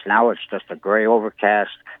clouds. Now it's just a gray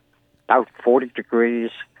overcast, about 40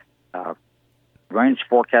 degrees. Rain's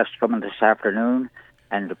forecast coming this afternoon,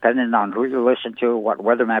 and depending on who you listen to, what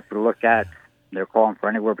weather map you look at, they're calling for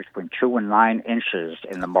anywhere between 2 and 9 inches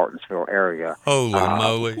in the Martinsville area. Holy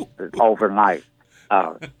moly! Overnight.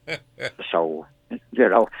 So,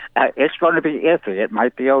 it's going to be iffy. It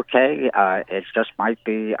might be okay. It just might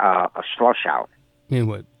be a slush out.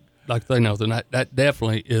 Anyway, like they know, that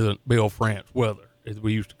definitely isn't Bill France weather, as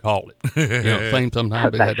we used to call it.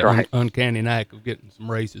 Sometimes they had the uncanny knack of getting some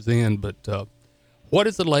races in. But what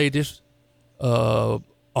is the latest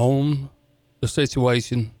on the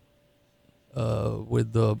situation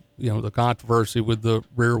with the the controversy with the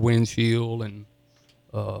rear windshield and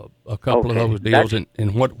a couple of those deals, and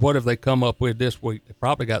what have they come up with this week? They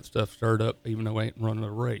probably got stuff stirred up, even though they ain't running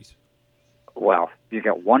a race. Well, you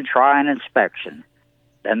get one try and inspection,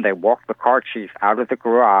 then they walk the car chief out of the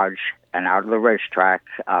garage and out of the racetrack.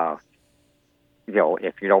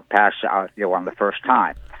 If you don't pass, on the first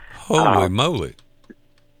time. Holy moly!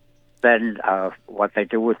 Then what they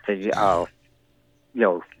do with the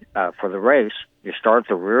for the race, you start at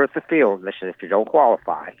the rear of the field. This is if you don't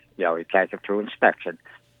qualify. You can't get through inspection.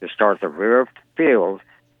 You start at the rear of the field,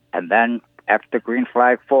 and then after the green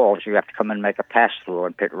flag falls, you have to come and make a pass-through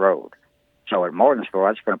on pit road. So at Martinsville,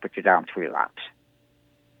 that's going to put you down 3 laps.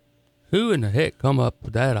 Who in the heck come up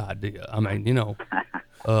with that idea? I mean, I know.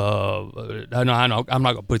 I'm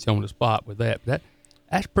not going to put you on the spot with that. But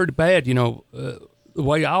that's pretty bad. The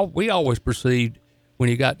way we always perceived when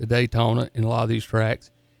you got to Daytona and a lot of these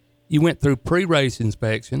tracks, you went through pre-race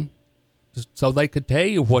inspection so they could tell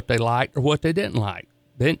you what they liked or what they didn't like.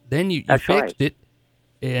 Then you fixed it,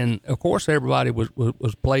 and of course everybody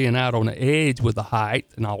was playing out on the edge with the height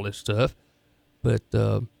and all this stuff. But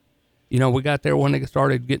we got there when they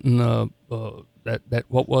started getting that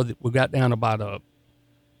what was it? We got down about a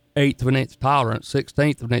 1/8 of an inch tolerance,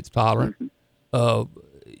 1/16 of an inch tolerance.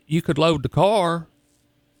 You could load the car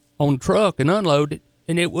on the truck and unload it,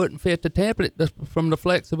 and it wouldn't fit the template just from the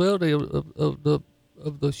flexibility of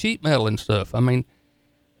the sheet metal and stuff. I mean,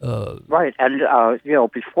 right, and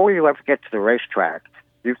before you ever get to the racetrack,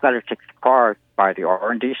 you've got to take the car by the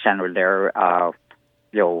R&D center there,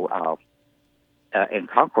 in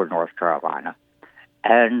Concord, North Carolina,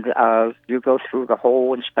 and you go through the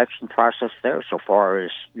whole inspection process there. So far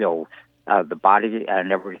as the body and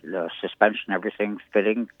the suspension, everything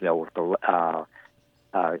fitting, the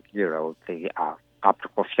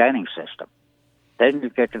optical scanning system. Then you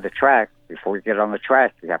get to the track, before you get on the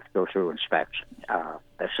track, you have to go through inspection,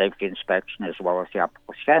 the safety inspection as well as the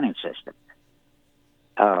optical scanning system.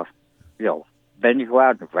 Then you go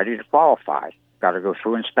out and ready to qualify. Got to go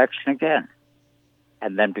through inspection again.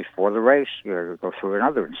 And then before the race, you go through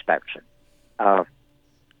another inspection. Now,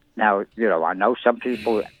 I know some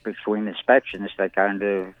people between inspections, they kind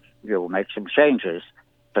of, make some changes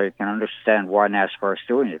so you can understand why NASCAR is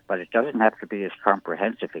doing it, but it doesn't have to be as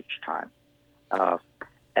comprehensive each time.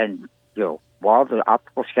 While the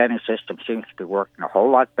optical scanning system seems to be working a whole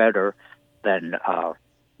lot better than,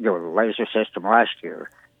 the laser system last year,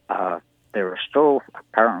 there are still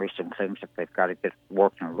apparently some things that they've got to get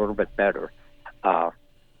working a little bit better.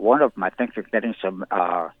 One of them, I think they're getting some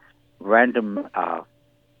random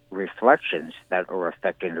reflections that are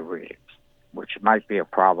affecting the readings, which might be a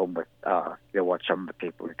problem with what some of the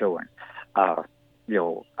people are doing.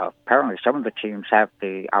 Apparently some of the teams have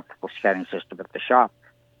the optical scanning system at the shop.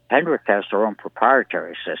 Hendrick has their own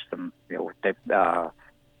proprietary system. They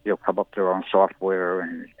come up with their own software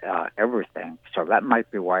and everything. So that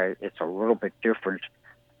might be why it's a little bit different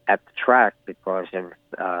at the track because of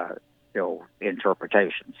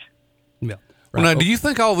interpretations. Yeah. Well, now, do you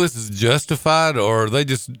think all this is justified, or are they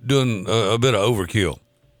just doing a bit of overkill?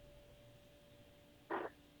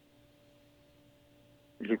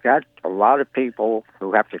 You got a lot of people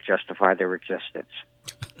who have to justify their existence,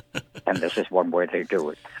 and this is one way they do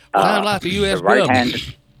it. Like the U.S. The right government.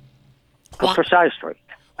 hand, precisely.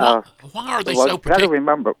 Why are they so you got to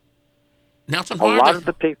remember, Nelson, a lot of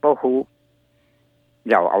the people who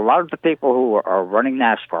are running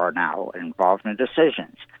NASCAR now and involved in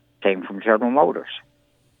decisions came from General Motors.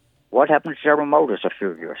 What happened to General Motors a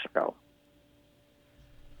few years ago?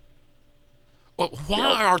 Well,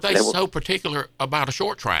 why are they so particular about a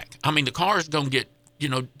short track? I mean, the car is going to get,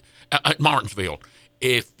 at Martinsville,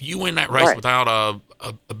 if you win that race without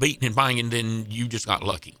a beating and banging, then you just got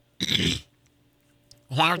lucky.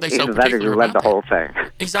 Why are they so particular about the whole thing?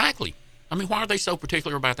 Exactly. I mean, why are they so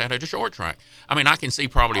particular about that at a short track? I mean, I can see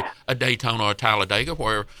probably a Daytona or a Talladega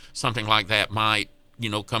where something like that might,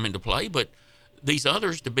 come into play, but these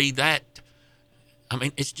others to be that, I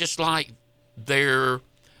mean, it's just like they're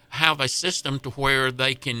have a system to where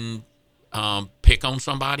they can pick on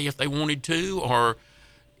somebody if they wanted to, or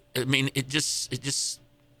I mean, it just.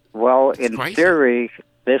 Well, in crazy. theory,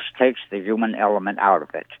 this takes the human element out of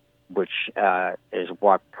it, which is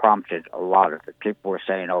what prompted a lot of it. People were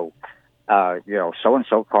saying, so and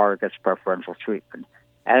so car gets preferential treatment,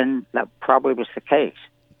 and that probably was the case.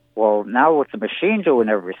 Well, now with the machine doing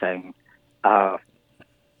everything,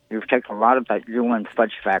 you've taken a lot of that human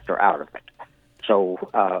fudge factor out of it.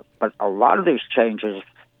 So, but a lot of these changes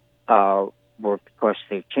were because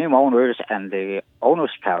the team owners and the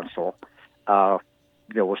owners' council,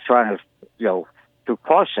 was trying to, do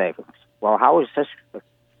cost savings. Well, how is this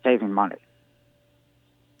saving money?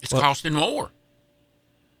 It's costing more.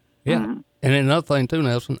 Yeah, Mm-hmm. and another thing too,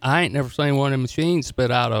 Nelson, I ain't never seen one of the machines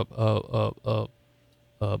spit out a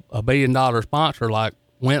 $1 billion sponsor like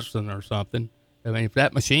Winston or something. I mean, if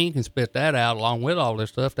that machine can spit that out along with all this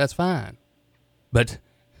stuff, that's fine. But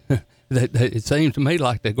it seems to me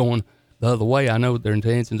like they're going the other way. I know their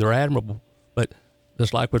intentions are admirable, but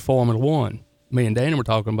just like with Formula One, me and Danny were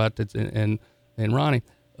talking about this, and Ronnie,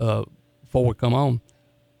 before we come on,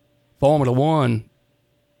 Formula One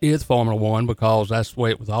is Formula One because that's the way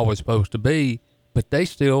it was always supposed to be, but they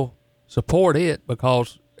still support it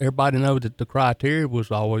because everybody knows that the criteria was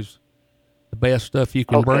always the best stuff you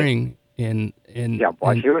can bring in.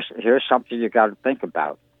 Well, here's something you got to think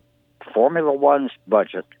about. Formula One's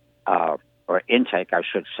budget, or intake, I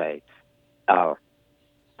should say,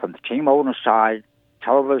 from the team owner side,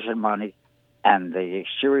 television money, and the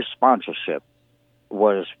series sponsorship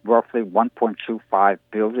was roughly $1.25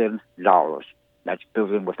 billion. That's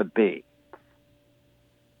billion with a B.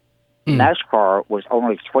 NASCAR was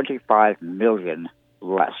only $25 million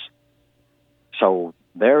less. So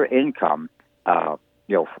their income,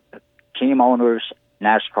 team owners,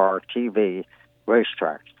 NASCAR, TV,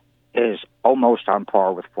 racetracks, is almost on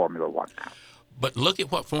par with Formula One now. But look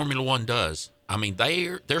at what Formula One does. I mean,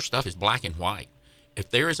 their stuff is black and white. If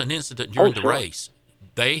there is an incident during the race,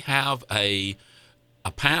 they have a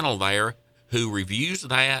panel there who reviews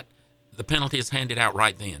that. The penalty is handed out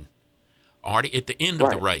right then. Already at the end of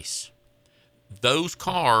the race. Those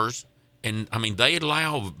cars, and I mean, they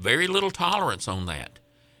allow very little tolerance on that.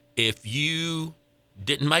 If you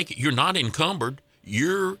didn't make it, you're not encumbered.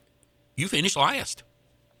 You finish last.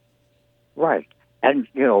 Right. And,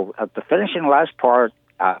 the finishing last part,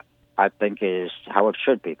 I think, is how it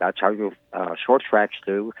should be. That's how you short tracks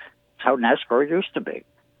do. It's how NASCAR used to be.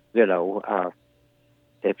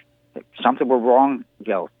 If if something were wrong,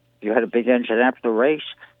 you had a big engine after the race,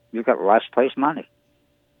 you got last place money.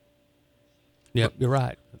 Yep, you're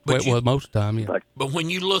right. But Well, most of the time, yeah. But when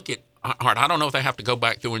you look at, all right, I don't know if they have to go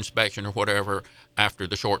back through inspection or whatever after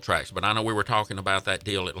the short tracks, but I know we were talking about that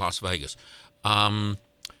deal at Las Vegas. Some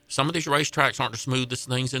of these racetracks aren't the smoothest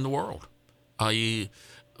things in the world.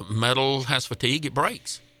 Metal has fatigue, it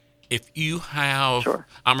breaks. If you have,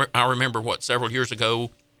 I remember several years ago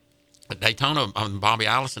at Daytona, Bobby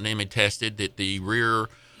Allison and him had tested that the rear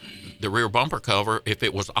bumper cover, if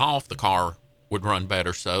it was off, the car would run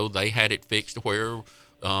better. So they had it fixed to where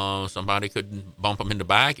somebody could bump them in the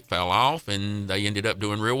back. It fell off, and they ended up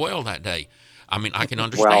doing real well that day. I mean, I can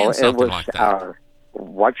understand something like that.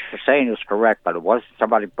 What you're saying is correct, but it wasn't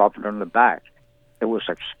somebody bumping them in the back. It was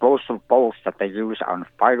explosive bolts that they use on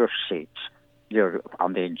fighter seats,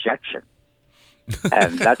 on the injection.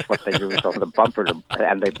 And that's what they used on the bumper,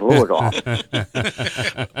 and they blew it off.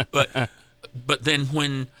 But then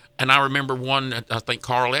and I remember I think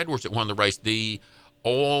Carl Edwards at one of the races, the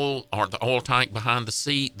oil tank behind the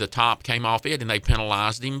seat, the top came off it, and they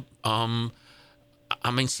penalized him. I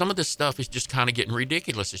mean, some of this stuff is just kind of getting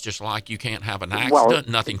ridiculous. It's just like you can't have an accident,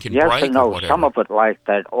 nothing can break. Yes and no. Or whatever. Some of it, like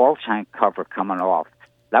that oil tank cover coming off,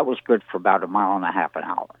 that was good for about 1.5 miles an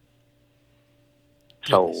hour.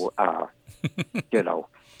 So,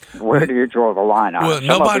 where do you draw the line on? Well,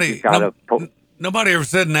 nobody ever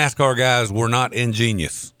said NASCAR guys were not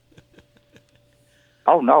ingenious.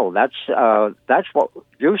 Oh no, that's what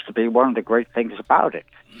used to be one of the great things about it.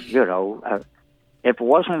 If it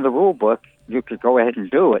wasn't in the rule book, you could go ahead and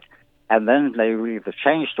do it, and then they would either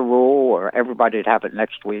change the rule or everybody'd have it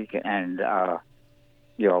next week, and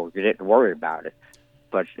you didn't worry about it.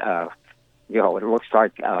 But it looks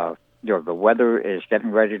like the weather is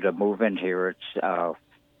getting ready to move in here. It's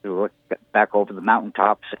you look back over the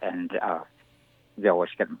mountaintops, and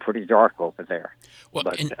it's getting pretty dark over there.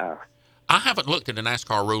 Well, I haven't looked at the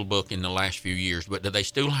NASCAR rule book in the last few years, but do they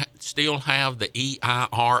still have the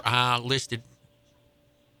EIRI listed?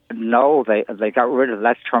 No, they got rid of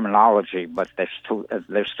that terminology, but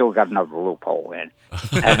they've still got another loophole in.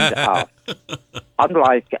 And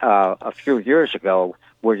unlike a few years ago,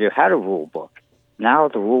 where you had a rule book, now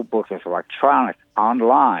the rule book is electronic,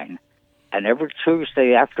 online, and every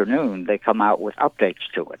Tuesday afternoon they come out with updates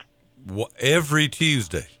to it. Every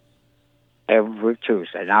Tuesday? Every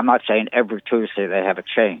Tuesday. Now, I'm not saying every Tuesday they have a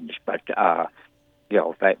change, but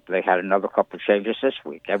they had another couple of changes this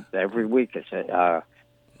week. Every week it's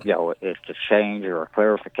it's a change or a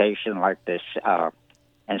clarification, like this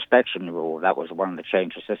inspection rule. That was one of the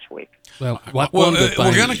changes this week. We're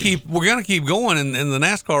gonna keep going, and the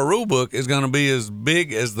NASCAR rule book is going to be as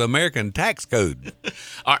big as the American tax code.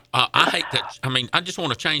 I hate that. I mean, I just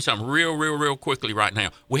want to change something real quickly right now.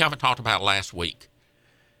 We haven't talked about last week.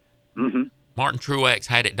 Mm-hmm. Martin Truex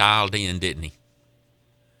had it dialed in, didn't he?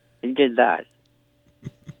 He did that.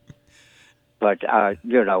 But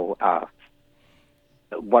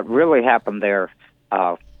what really happened there,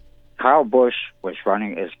 Kyle Busch was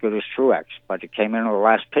running as good as Truex, but he came in on the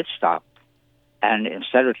last pit stop, and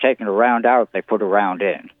instead of taking a round out, they put a round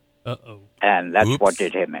in. Uh-oh. And that's what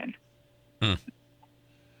did him in.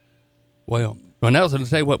 Well, Nelson, to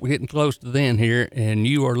say what we're getting close to then here, and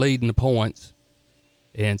you are leading the points,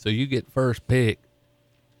 and so you get first pick.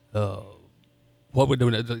 What we're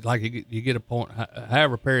doing is like you get a point.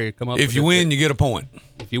 However, Perry come up. If you win, you get a point.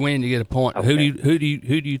 If you win, you get a point. Okay. Who do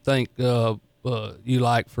you think you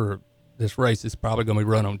like for this race? It's probably going to be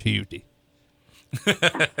run on Tuesday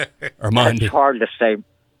or Monday. It's hard to say,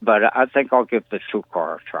 but I think I'll give the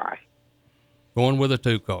 2-car a try. Going with a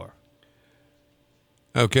 2-car.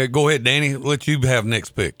 Okay, go ahead, Danny. Let you have next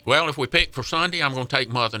pick. Well, if we pick for Sunday, I'm going to take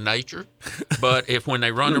Mother Nature. But if when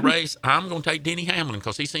they run the race, I'm going to take Denny Hamlin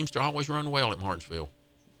because he seems to always run well at Martinsville.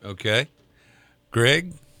 Okay.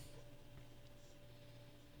 Greg?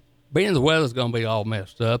 Being the weather's going to be all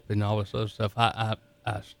messed up and all this other stuff, I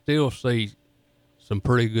still see some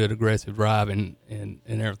pretty good aggressive driving and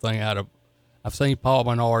everything out of. I've seen Paul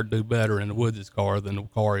Menard do better in the Woods' car than the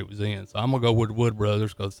car he was in. So I'm going to go with the Wood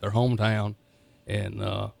brothers because it's their hometown. And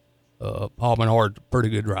Paul Menard's a pretty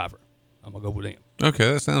good driver. I'm going to go with him.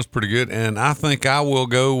 Okay, that sounds pretty good. And I think I will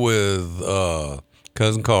go with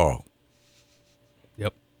Cousin Carl.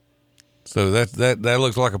 Yep. So that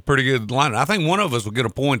looks like a pretty good lineup. I think one of us will get a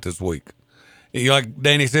point this week. Like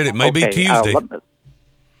Danny said, it may be Tuesday.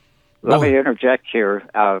 Let me interject here.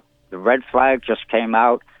 The red flag just came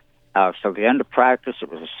out. So the end of practice,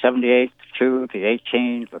 it was a 78, 2, the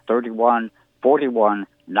 18, the 31, 41,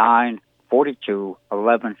 9, 42,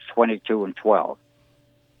 11, 22, and 12.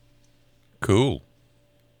 Cool.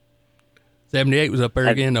 78 was up there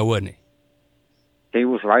again, though, wasn't he? He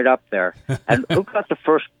was right up there. And who got the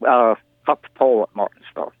first cup pole at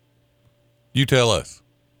Martinsville? You tell us.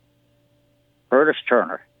 Curtis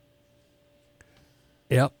Turner.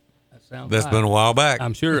 Yep. That sounds That's right. been a while back.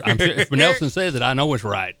 I'm sure if Nelson says it, I know it's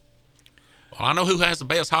right. Well, I know who has the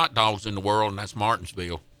best hot dogs in the world, and that's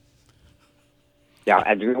Martinsville. Yeah,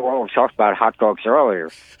 and you always talked about hot dogs earlier.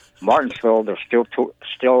 Martinsville, they're still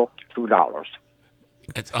 $2.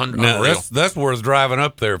 It's Now, unreal. that's worth driving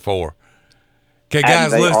up there for. Okay, And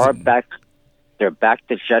guys, they listen. are back. They're back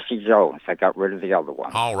to Jesse Jones. I got rid of the other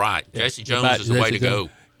one. All right. Jesse Jones is the way to go.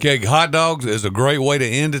 Okay, hot dogs is a great way to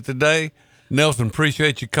end it today. Nelson,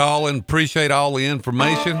 appreciate you calling. Appreciate all the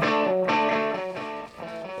information.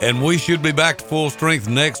 And we should be back to full strength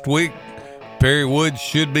next week. Perry Woods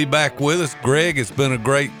should be back with us. Greg, it's been a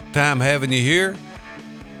great time having you here.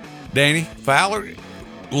 Danny Fowler,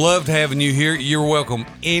 loved having you here. You're welcome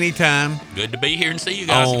anytime. Good to be here and see you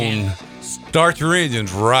guys again. Start Your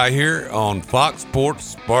Engines right here on Fox Sports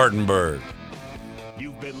Spartanburg.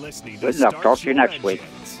 You've been listening to Good enough. Start Talk to you Your next week.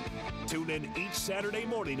 Engines. Tune in each Saturday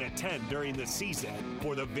morning at 10 during the season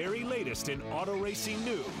for the very latest in auto racing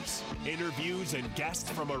news, interviews, and guests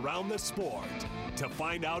from around the sport. To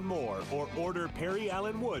find out more or order Perry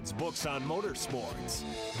Allen Wood's books on motorsports,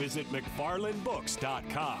 visit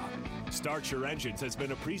McFarlandBooks.com. Start Your Engines has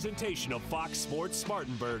been a presentation of Fox Sports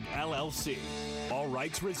Spartanburg, LLC. All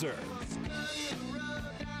rights reserved.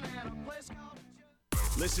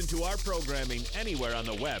 Listen to our programming anywhere on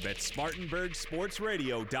the web at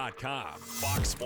SpartanburgSportsRadio.com. Fox